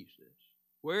Christ Jesus.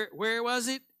 Where was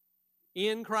it?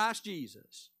 In Christ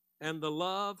Jesus. And the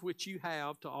love which you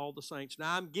have to all the saints.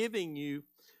 Now, I'm giving you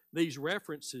these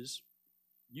references.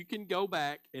 You can go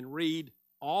back and read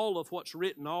all of what's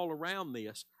written all around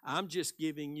this. I'm just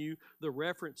giving you the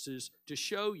references to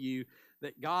show you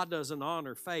that God doesn't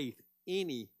honor faith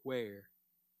anywhere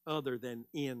other than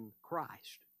in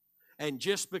Christ. And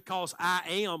just because I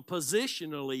am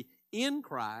positionally in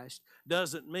Christ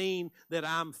doesn't mean that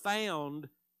I'm found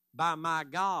by my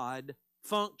God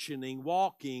functioning,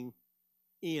 walking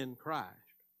in Christ.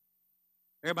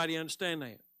 Everybody understand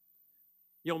that?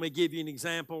 You want me to give you an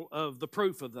example of the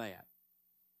proof of that?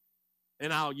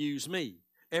 And I'll use me.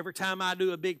 Every time I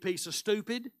do a big piece of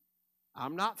stupid,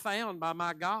 I'm not found by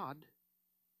my God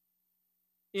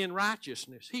in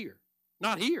righteousness here.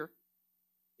 Not here.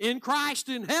 In Christ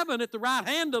in heaven at the right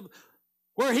hand of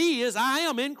where He is, I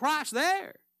am in Christ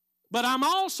there. But I'm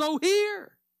also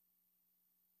here.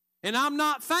 And I'm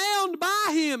not found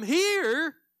by Him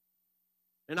here.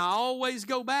 And I always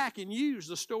go back and use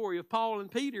the story of Paul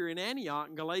and Peter in Antioch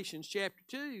in Galatians chapter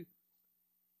 2.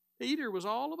 Peter was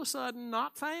all of a sudden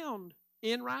not found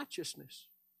in righteousness.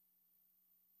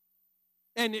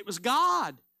 And it was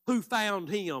God who found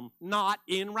him not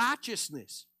in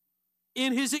righteousness.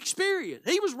 In his experience.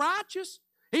 He was righteous.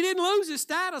 He didn't lose his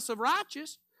status of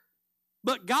righteous.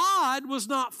 But God was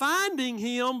not finding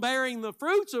him bearing the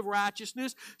fruits of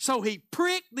righteousness, so He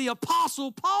pricked the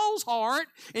Apostle Paul's heart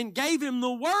and gave him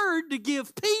the word to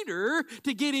give Peter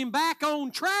to get him back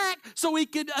on track so he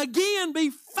could again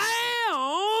be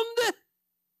found,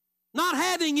 not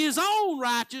having his own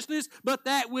righteousness, but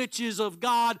that which is of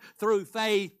God through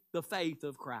faith, the faith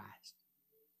of Christ.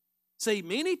 See,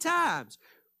 many times,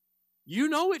 you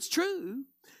know it's true.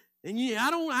 And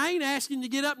I ain't asking you to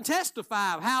get up and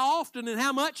testify of how often and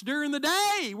how much during the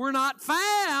day we're not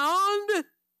found.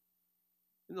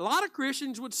 And a lot of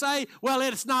Christians would say, well,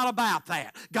 it's not about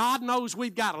that. God knows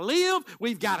we've got to live.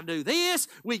 We've got to do this.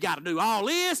 We got to do all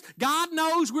this. God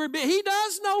knows He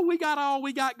does know we got all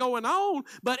we got going on.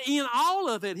 But in all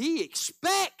of it, He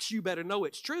expects, you better know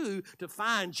it's true, to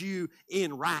find you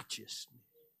in righteousness,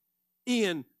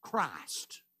 in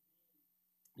Christ.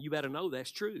 You better know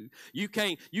that's true. You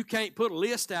can't put a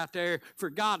list out there for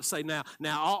God to say,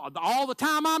 now all the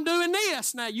time I'm doing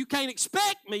this, now you can't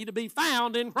expect me to be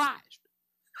found in Christ.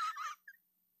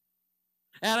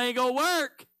 That ain't going to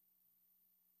work.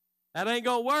 That ain't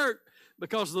going to work,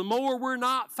 because the more we're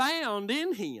not found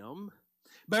in Him,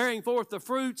 bearing forth the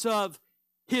fruits of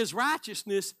His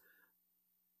righteousness,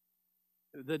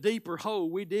 the deeper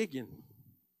hole we digging.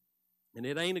 And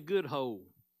it ain't a good hole.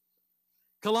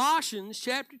 Colossians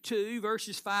chapter 2,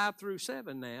 verses 5 through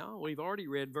 7 now. We've already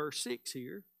read verse 6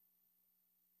 here.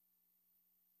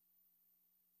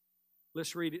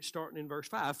 Let's read it starting in verse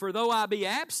 5. For though I be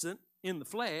absent in the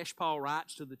flesh, Paul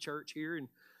writes to the church here in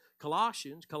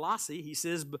Colossae, he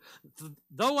says,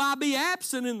 though I be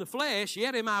absent in the flesh,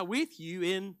 yet am I with you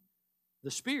in the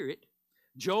Spirit,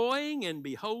 joying and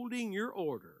beholding your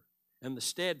order and the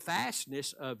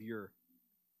steadfastness of your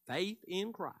faith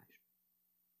in Christ.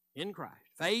 In Christ.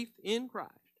 Faith in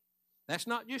Christ. That's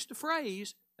not just a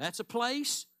phrase. That's a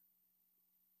place.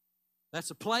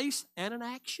 That's a place and an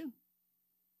action.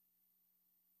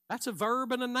 That's a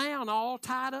verb and a noun all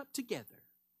tied up together.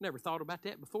 Never thought about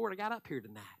that before I got up here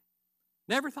tonight.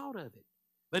 Never thought of it.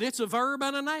 But it's a verb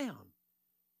and a noun.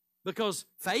 Because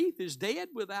faith is dead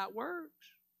without works.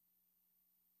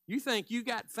 You think you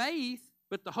got faith,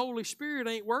 but the Holy Spirit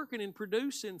ain't working and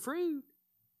producing fruit.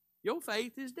 Your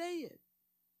faith is dead.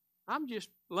 I'm just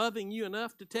loving you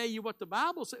enough to tell you what the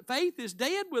Bible says. Faith is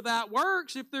dead without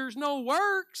works. If there's no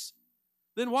works,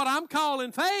 then what I'm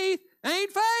calling faith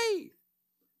ain't faith.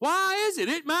 Why is it?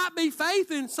 It might be faith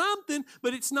in something,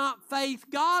 but it's not faith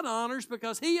God honors,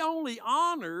 because He only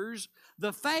honors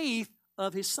the faith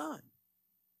of His Son.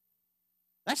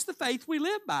 That's the faith we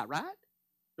live by, right?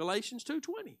 Galatians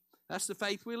 2:20. That's the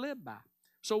faith we live by.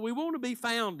 So we want to be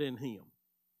found in Him.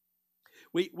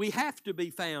 We have to be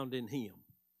found in Him.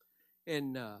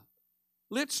 And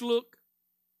let's look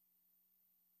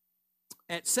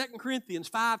at 2 Corinthians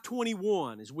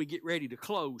 5:21 as we get ready to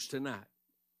close tonight.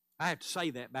 I have to say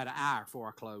that about an hour before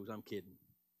I close. I'm kidding.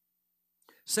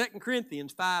 2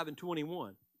 Corinthians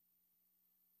 5:21.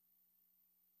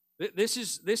 This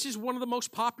is one of the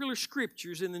most popular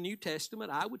scriptures in the New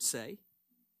Testament, I would say.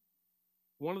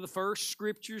 One of the first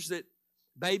scriptures that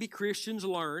baby Christians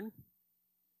learn,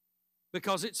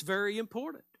 because it's very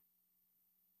important.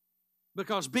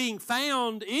 Because being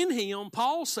found in Him,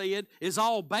 Paul said, is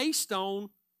all based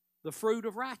on the fruit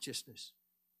of righteousness.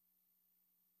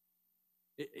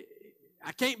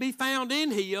 I can't be found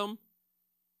in Him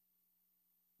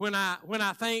when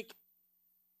I think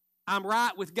I'm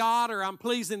right with God or I'm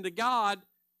pleasing to God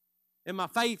and my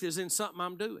faith is in something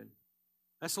I'm doing.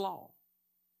 That's law.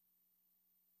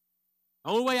 The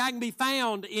only way I can be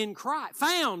found in Christ,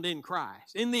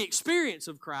 in the experience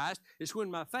of Christ, is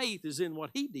when my faith is in what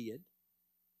He did.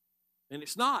 And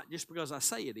it's not just because I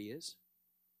say it is.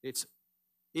 It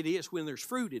is when there's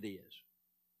fruit, it is.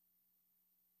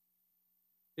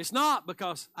 It's not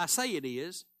because I say it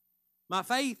is. My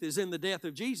faith is in the death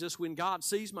of Jesus when God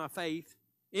sees my faith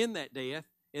in that death,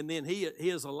 and then He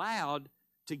is allowed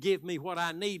to give me what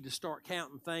I need to start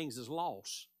counting things as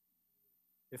loss.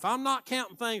 If I'm not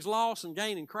counting things loss and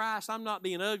gaining Christ, I'm not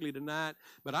being ugly tonight,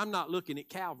 but I'm not looking at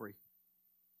Calvary.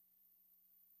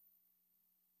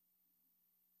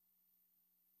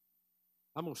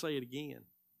 I'm going to say it again.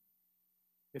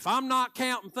 If I'm not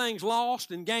counting things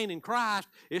lost and gaining Christ,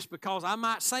 it's because I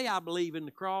might say I believe in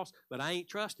the cross, but I ain't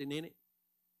trusting in it.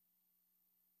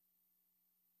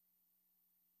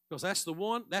 Because that's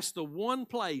the one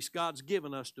place God's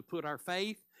given us to put our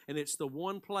faith, and it's the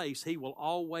one place He will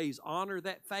always honor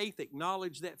that faith,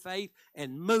 acknowledge that faith,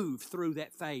 and move through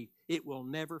that faith. It will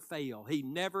never fail. He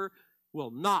never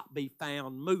will not be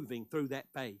found moving through that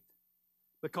faith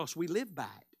because we live by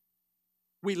it.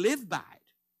 We live by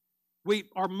it. We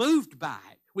are moved by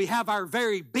it. We have our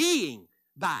very being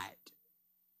by it.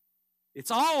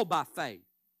 It's all by faith.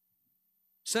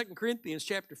 2 Corinthians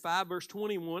chapter 5, verse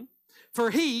 21.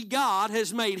 For He, God,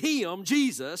 has made Him,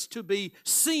 Jesus, to be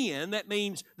sin. That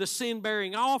means the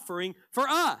sin-bearing offering for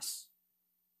us,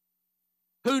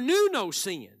 who knew no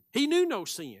sin. He knew no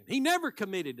sin. He never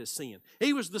committed a sin.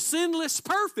 He was the sinless,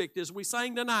 perfect, as we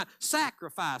sang tonight,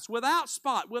 sacrifice, without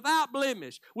spot, without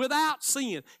blemish, without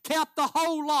sin. Kept the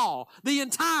whole law, the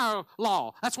entire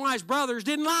law. That's why His brothers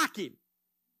didn't like Him.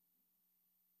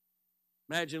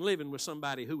 Imagine living with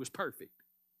somebody who was perfect.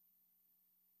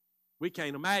 We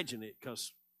can't imagine it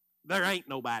because there ain't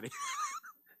nobody.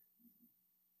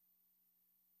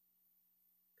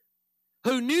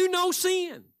 Who knew no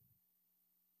sin,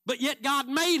 but yet God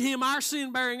made Him our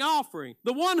sin-bearing offering.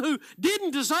 The one who didn't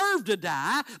deserve to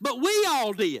die, but we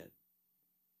all did.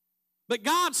 But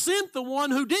God sent the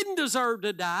one who didn't deserve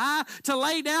to die to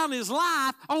lay down His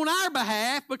life on our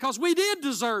behalf because we did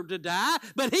deserve to die,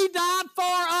 but He died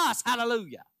for us.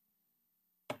 Hallelujah.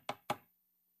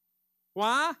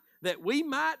 Why? That we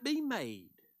might be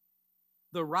made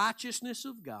the righteousness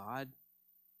of God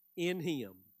in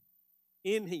Him.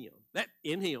 In Him. That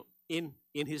in Him. In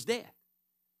His death.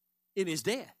 In His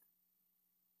death.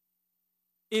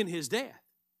 In His death.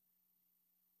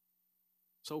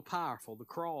 So powerful. The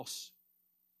cross,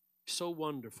 so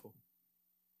wonderful.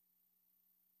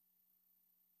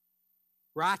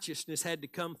 Righteousness had to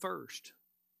come first.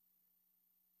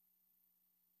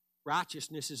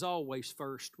 Righteousness is always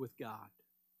first with God.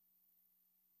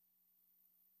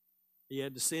 He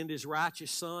had to send His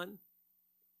righteous Son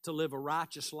to live a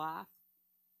righteous life,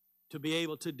 to be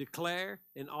able to declare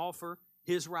and offer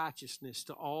His righteousness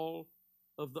to all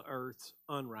of the earth's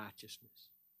unrighteousness.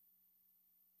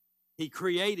 He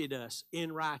created us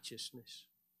in righteousness.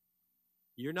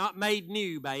 You're not made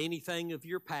new by anything of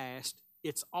your past.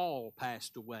 It's all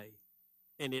passed away,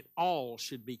 and it all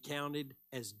should be counted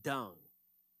as dung.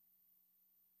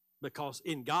 Because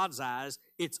in God's eyes,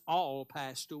 it's all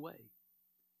passed away.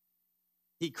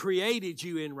 He created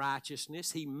you in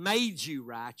righteousness. He made you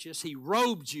righteous. He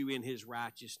robed you in His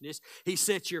righteousness. He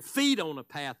set your feet on a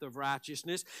path of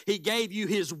righteousness. He gave you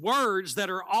His words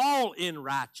that are all in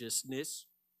righteousness.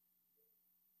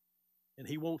 And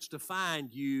He wants to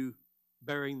find you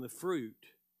bearing the fruit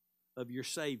of your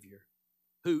Savior,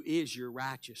 who is your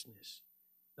righteousness.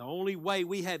 The only way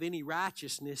we have any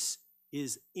righteousness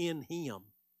is in Him.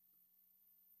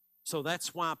 So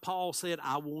that's why Paul said,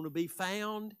 I want to be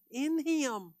found in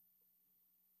Him.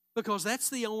 Because that's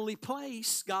the only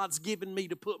place God's given me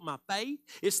to put my faith.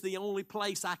 It's the only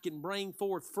place I can bring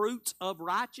forth fruits of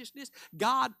righteousness.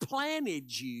 God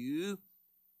planted you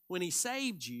when He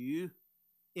saved you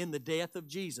in the death of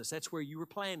Jesus. That's where you were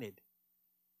planted.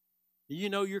 Do you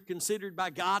know you're considered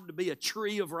by God to be a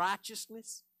tree of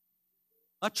righteousness?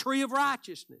 A tree of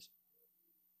righteousness.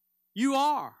 You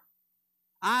are.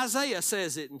 Isaiah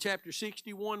says it in chapter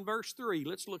 61, verse 3.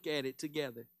 Let's look at it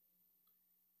together.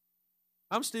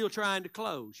 I'm still trying to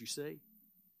close, you see.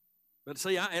 But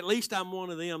see, at least I'm one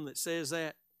of them that says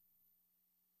that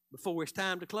before it's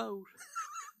time to close.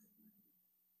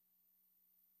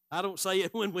 I don't say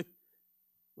it when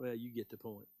well, you get the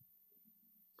point.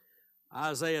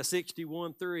 Isaiah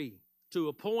 61, 3. To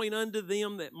appoint unto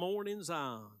them that mourn in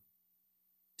Zion,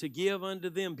 to give unto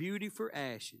them beauty for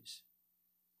ashes,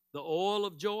 the oil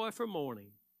of joy for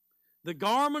mourning, the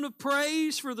garment of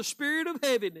praise for the spirit of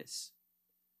heaviness,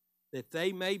 that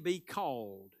they may be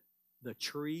called the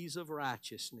trees of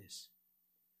righteousness,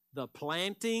 the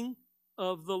planting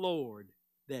of the Lord,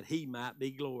 that He might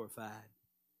be glorified.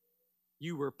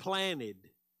 You were planted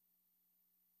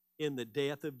in the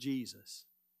death of Jesus.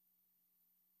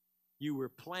 You were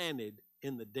planted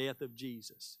in the death of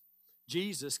Jesus.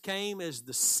 Jesus came as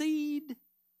the seed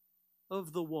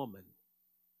of the woman.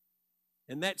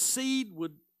 And that seed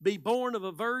would be born of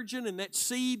a virgin, and that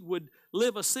seed would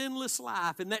live a sinless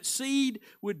life, and that seed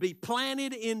would be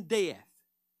planted in death.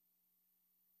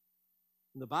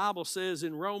 And the Bible says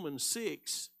in Romans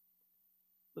 6,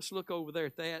 let's look over there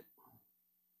at that.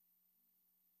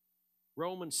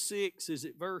 Romans 6, is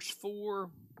it verse 4?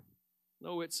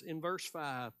 No, it's in verse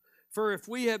 5. For if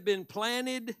we have been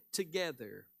planted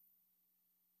together,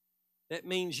 that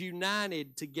means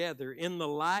united together in the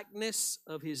likeness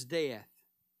of His death.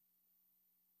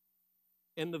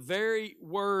 And the very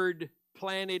word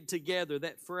planted together,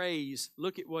 that phrase,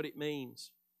 look at what it means.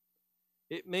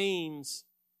 It means,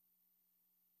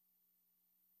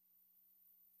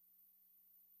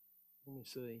 let me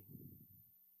see,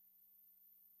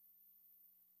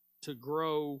 to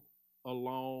grow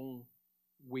along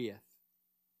with.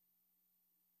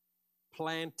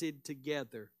 Planted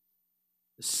together.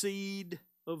 The seed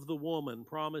of the woman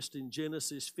promised in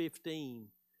Genesis 15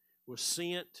 was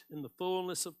sent in the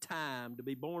fullness of time to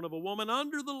be born of a woman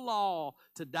under the law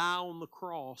to die on the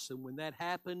cross. And when that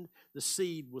happened, the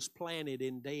seed was planted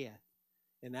in death.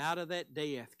 And out of that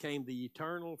death came the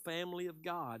eternal family of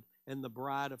God and the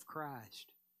bride of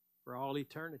Christ for all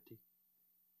eternity.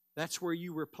 That's where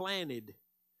you were planted.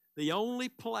 The only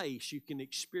place you can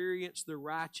experience the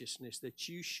righteousness that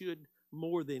you should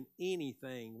more than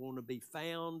anything want to be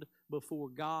found before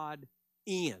God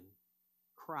in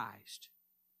Christ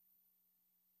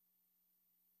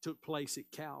took place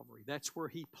at Calvary. That's where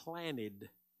He planted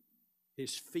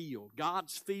His field.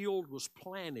 God's field was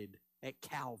planted at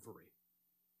Calvary.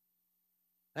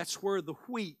 That's where the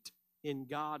wheat in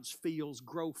God's fields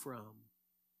grow from.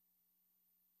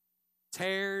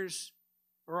 Tares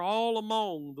are all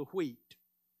among the wheat,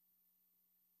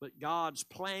 but God's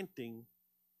planting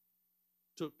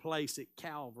took place at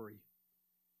Calvary,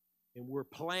 and we're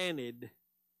planted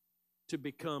to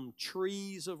become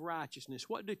trees of righteousness.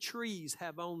 What do trees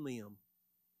have on them?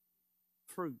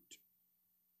 Fruit.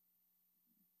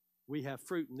 We have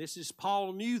fruit, and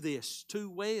Paul knew this too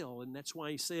well, and that's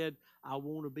why he said, I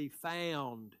want to be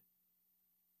found.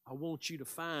 I want you to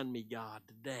find me, God,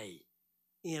 today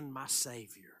in my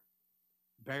Savior,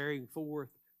 bearing forth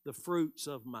the fruits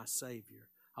of my Savior.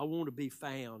 I want to be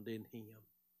found in Him.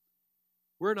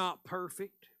 We're not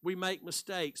perfect. We make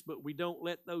mistakes, but we don't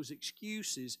let those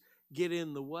excuses get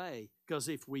in the way. Because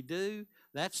if we do,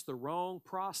 that's the wrong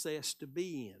process to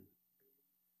be in.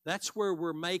 That's where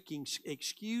we're making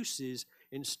excuses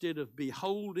instead of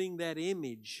beholding that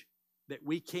image that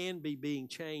we can be being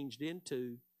changed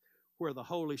into, where the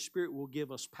Holy Spirit will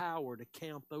give us power to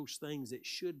count those things that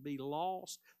should be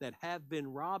lost, that have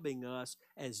been robbing us,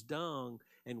 as dung,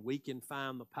 and we can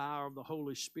find the power of the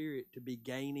Holy Spirit to be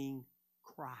gaining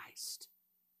Christ,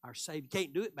 our Savior. You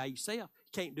can't do it by yourself.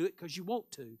 You can't do it because you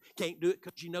want to. You can't do it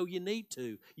because you know you need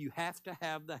to. You have to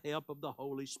have the help of the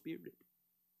Holy Spirit.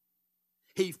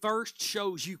 He first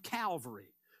shows you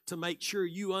Calvary to make sure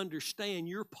you understand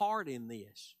your part in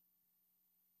this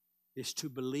is to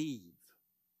believe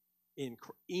in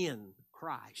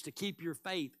Christ, to keep your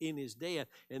faith in His death,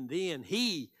 and then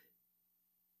He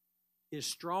is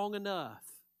strong enough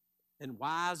and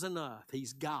wise enough.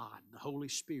 He's God, the Holy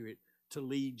Spirit, to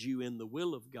lead you in the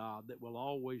will of God that will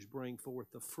always bring forth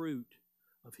the fruit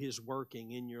of His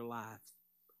working in your life.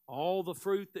 All the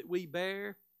fruit that we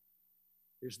bear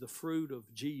is the fruit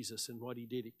of Jesus and what He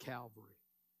did at Calvary.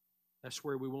 That's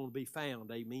where we want to be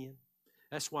found, amen.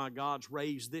 That's why God's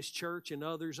raised this church and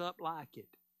others up like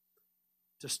it,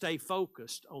 to stay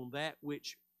focused on that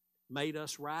which made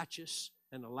us righteous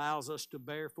and allows us to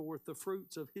bear forth the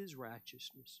fruits of His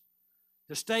righteousness.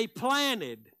 To stay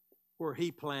planted where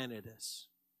He planted us.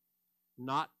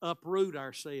 Not uproot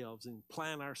ourselves and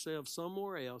plant ourselves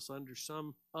somewhere else under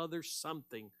some other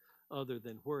something other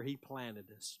than where He planted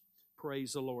us.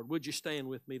 Praise the Lord. Would you stand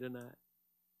with me tonight?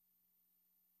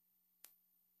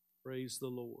 Praise the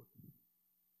Lord.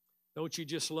 Don't you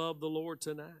just love the Lord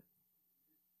tonight?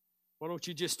 Why don't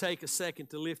you just take a second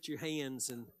to lift your hands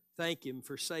and thank Him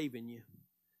for saving you?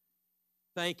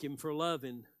 Thank Him for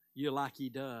loving you like He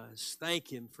does.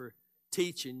 Thank Him for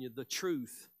teaching you the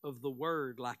truth of the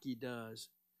Word like He does.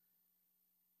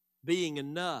 Being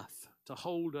enough to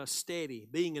hold us steady.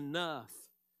 Being enough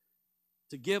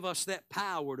to give us that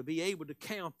power to be able to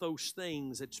count those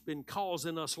things that's been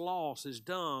causing us loss as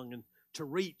dung and to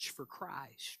reach for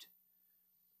Christ.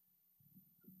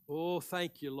 Oh,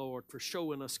 thank you, Lord, for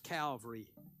showing us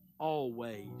Calvary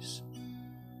always.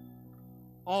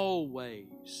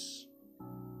 Always.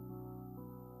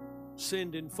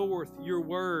 Sending forth your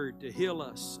word to heal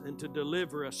us and to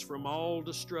deliver us from all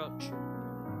destruction.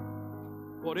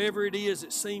 Whatever it is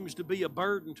that seems to be a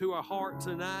burden to our heart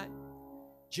tonight,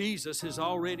 Jesus has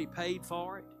already paid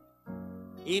for it.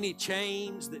 Any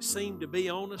chains that seem to be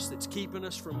on us that's keeping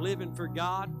us from living for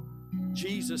God,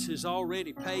 Jesus has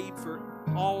already paid for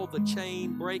all the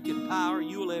chain breaking power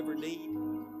you'll ever need.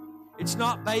 It's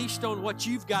not based on what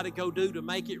you've got to go do to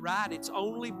make it right. It's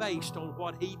only based on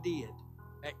what He did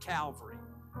at Calvary.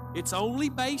 It's only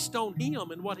based on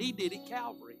Him and what He did at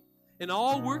Calvary. And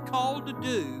all we're called to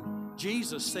do,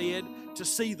 Jesus said, to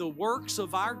see the works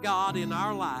of our God in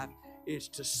our life is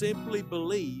to simply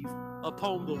believe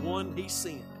upon the one He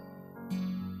sent.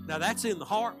 Now that's in the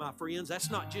heart, my friends.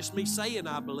 That's not just me saying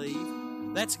I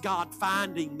believe. That's God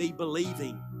finding me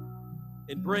believing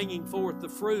and bringing forth the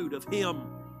fruit of Him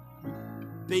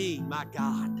being my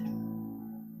God,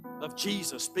 of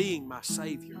Jesus being my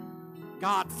Savior.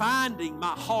 God finding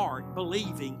my heart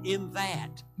believing in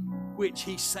that which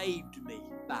He saved me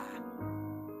by.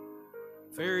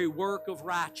 Very work of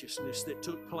righteousness that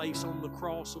took place on the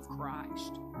cross of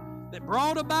Christ, that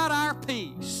brought about our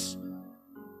peace,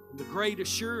 and the great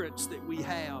assurance that we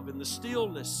have, and the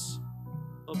stillness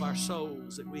of our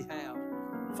souls that we have.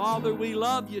 Father, we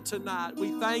love You tonight.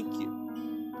 We thank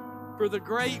You for the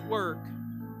great work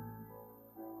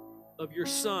of Your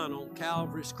Son on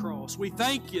Calvary's cross. We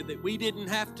thank You that we didn't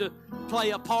have to play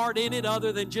a part in it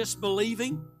other than just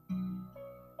believing.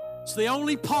 It's the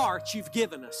only part You've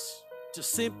given us, to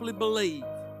simply believe.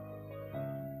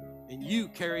 And You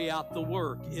carry out the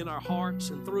work in our hearts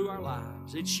and through our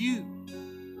lives. It's You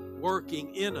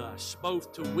working in us,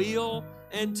 both to will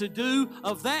and to do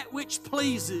of that which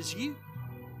pleases You.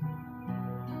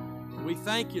 We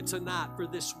thank You tonight for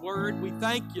this word. We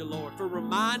thank You, Lord, for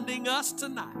reminding us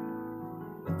tonight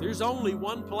that there's only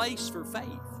one place for faith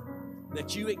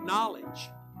that You acknowledge,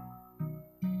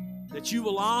 that You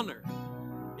will honor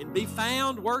and be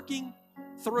found working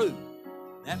through.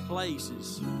 That place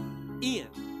is in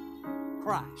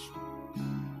Christ,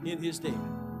 in His death.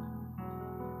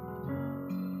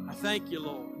 I thank You,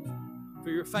 Lord, for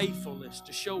Your faithfulness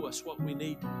to show us what we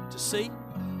need to see,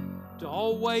 to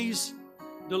always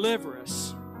deliver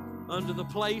us under the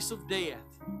place of death.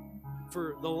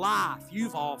 For the life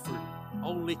You've offered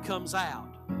only comes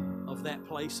out of that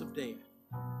place of death.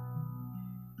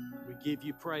 We give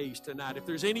You praise tonight. If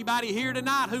there's anybody here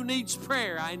tonight who needs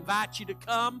prayer, I invite you to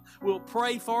come. We'll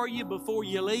pray for you before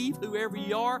you leave, whoever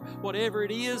you are, whatever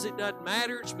it is, it doesn't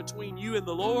matter. It's between you and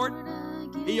the Lord.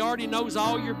 He already knows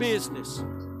all your business.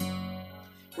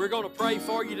 We're going to pray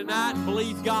for you tonight and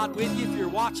believe God with you. If you're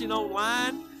watching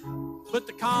online, put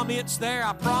the comments there.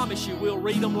 I promise you we'll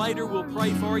read them later. We'll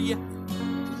pray for you.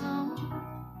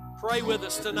 Pray with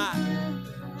us tonight.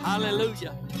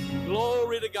 Hallelujah.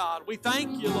 Glory to God. We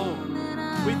thank You, Lord.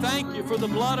 We thank You for the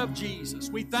blood of Jesus.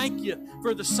 We thank You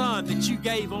for the Son that You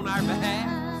gave on our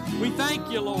behalf. We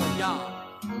thank You, Lord God,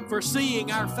 for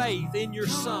seeing our faith in Your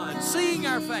Son, seeing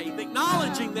our faith,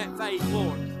 acknowledging that faith,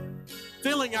 Lord,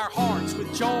 filling our hearts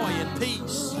with joy and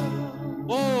peace.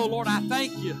 Oh, Lord, I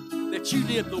thank You that You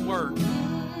did the work.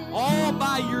 All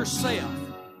by Yourself,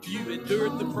 You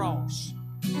endured the cross.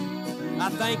 I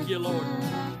thank You, Lord.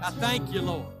 I thank You,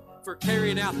 Lord, for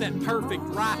carrying out that perfect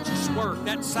righteous work,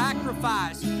 that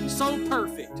sacrifice so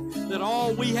perfect that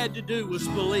all we had to do was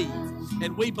believe.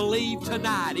 And we believe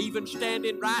tonight, even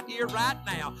standing right here, right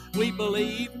now, we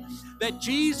believe that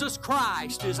Jesus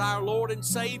Christ is our Lord and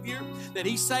Savior, that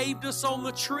He saved us on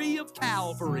the tree of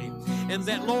Calvary, and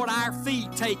that, Lord, our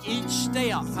feet take each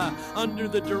step under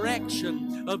the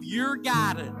direction of Your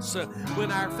guidance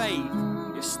when our faith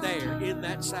is there in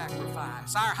that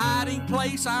sacrifice. Our hiding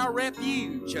place, our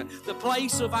refuge, the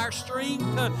place of our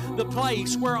strength, the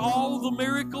place where all the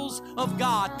miracles of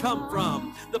God come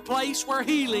from, the place where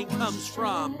healing comes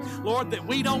from. Lord, that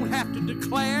we don't have to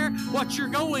declare what You're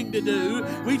going to do.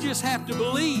 We just have to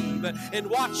believe and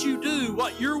watch You do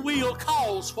what Your will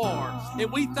calls for.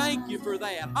 And we thank You for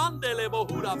that.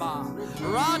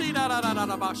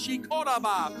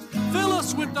 Fill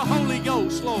us with the Holy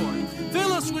Ghost, Lord.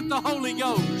 Fill us with the Holy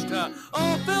Ghost.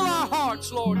 Oh, fill our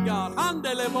hearts, Lord God.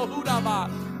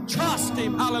 Trust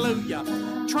Him, hallelujah.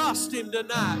 Trust Him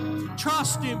tonight.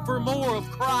 Trust Him for more of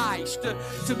Christ,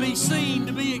 to be seen,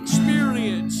 to be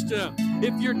experienced.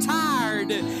 If you're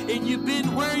tired and you've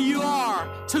been where you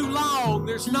are too long,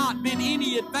 there's not been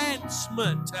any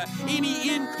advancement, any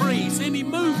increase, any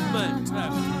movement.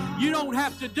 You don't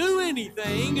have to do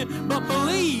anything but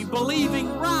believe.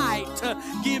 Believing right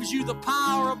gives you the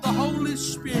power of the Holy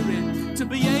Spirit to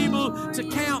be able to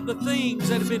count the things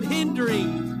that have been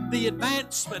hindering the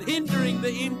advancement, hindering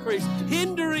the increase,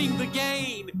 hindering the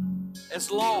gain as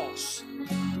loss.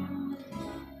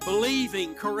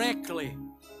 Believing correctly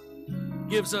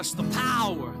gives us the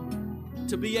power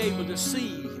to be able to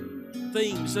see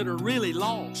things that are really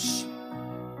lost.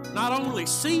 Not only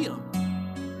see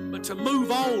them, but to move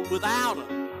on without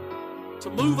them. To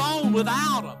move on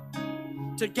without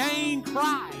them. To gain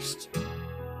Christ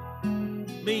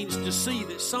means to see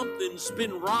that something's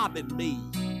been robbing me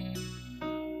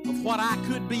of what I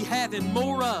could be having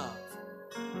more of.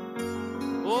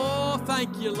 Oh,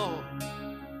 thank You, Lord.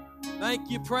 Thank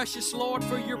You, precious Lord,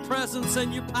 for Your presence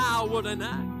and Your power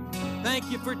tonight. Thank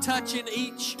You for touching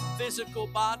each physical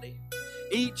body,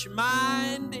 each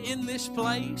mind in this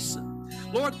place.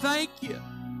 Lord, thank You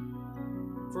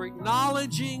for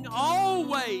acknowledging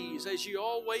always, as You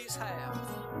always have,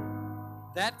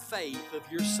 that faith of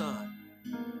Your Son.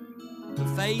 The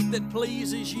faith that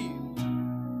pleases You.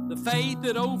 The faith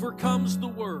that overcomes the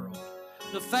world.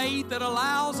 The faith that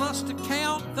allows us to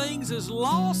count things as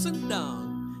loss and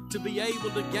dung to be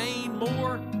able to gain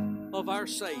more of our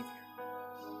Savior.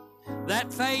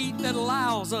 That faith that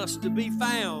allows us to be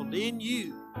found in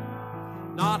You,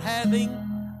 not having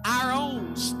our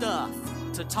own stuff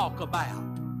to talk about,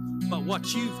 but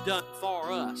what You've done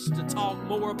for us to talk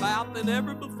more about than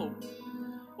ever before.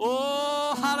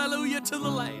 Oh, hallelujah to the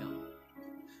Lamb.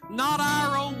 Not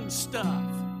our own stuff,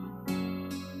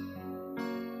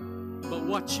 but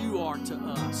what You are to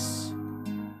us.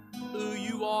 Who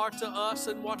You are to us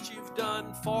and what You've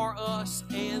done for us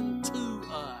and to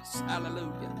us.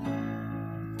 Hallelujah.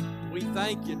 We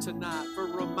thank You tonight for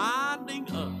reminding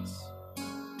us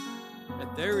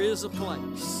that there is a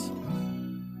place.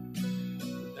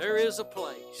 There is a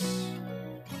place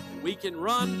we can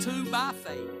run to by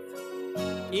faith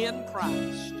in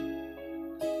Christ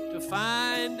to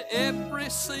find every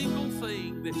single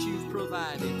thing that You've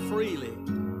provided freely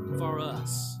for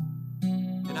us.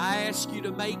 And I ask You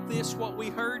to make this, what we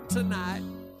heard tonight,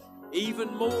 even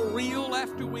more real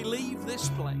after we leave this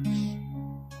place.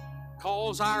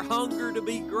 Cause our hunger to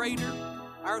be greater,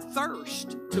 our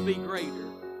thirst to be greater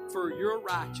for Your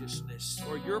righteousness.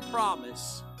 For Your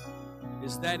promise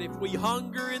is that if we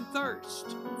hunger and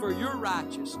thirst for Your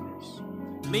righteousness,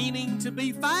 meaning to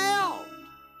be found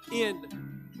in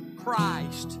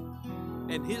Christ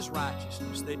and His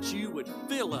righteousness, that You would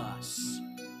fill us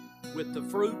with the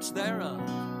fruits thereof.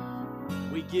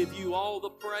 We give You all the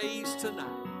praise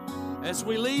tonight as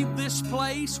we leave this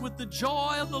place with the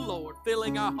joy of the Lord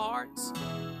filling our hearts,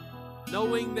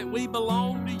 knowing that we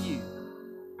belong to You.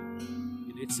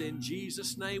 And it's in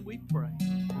Jesus' name we pray.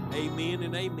 Amen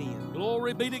and amen.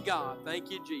 Glory be to God.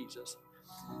 Thank You, Jesus.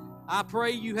 I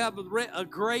pray you have a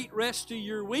great rest of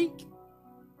your week,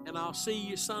 and I'll see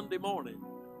you Sunday morning,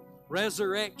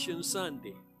 Resurrection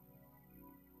Sunday.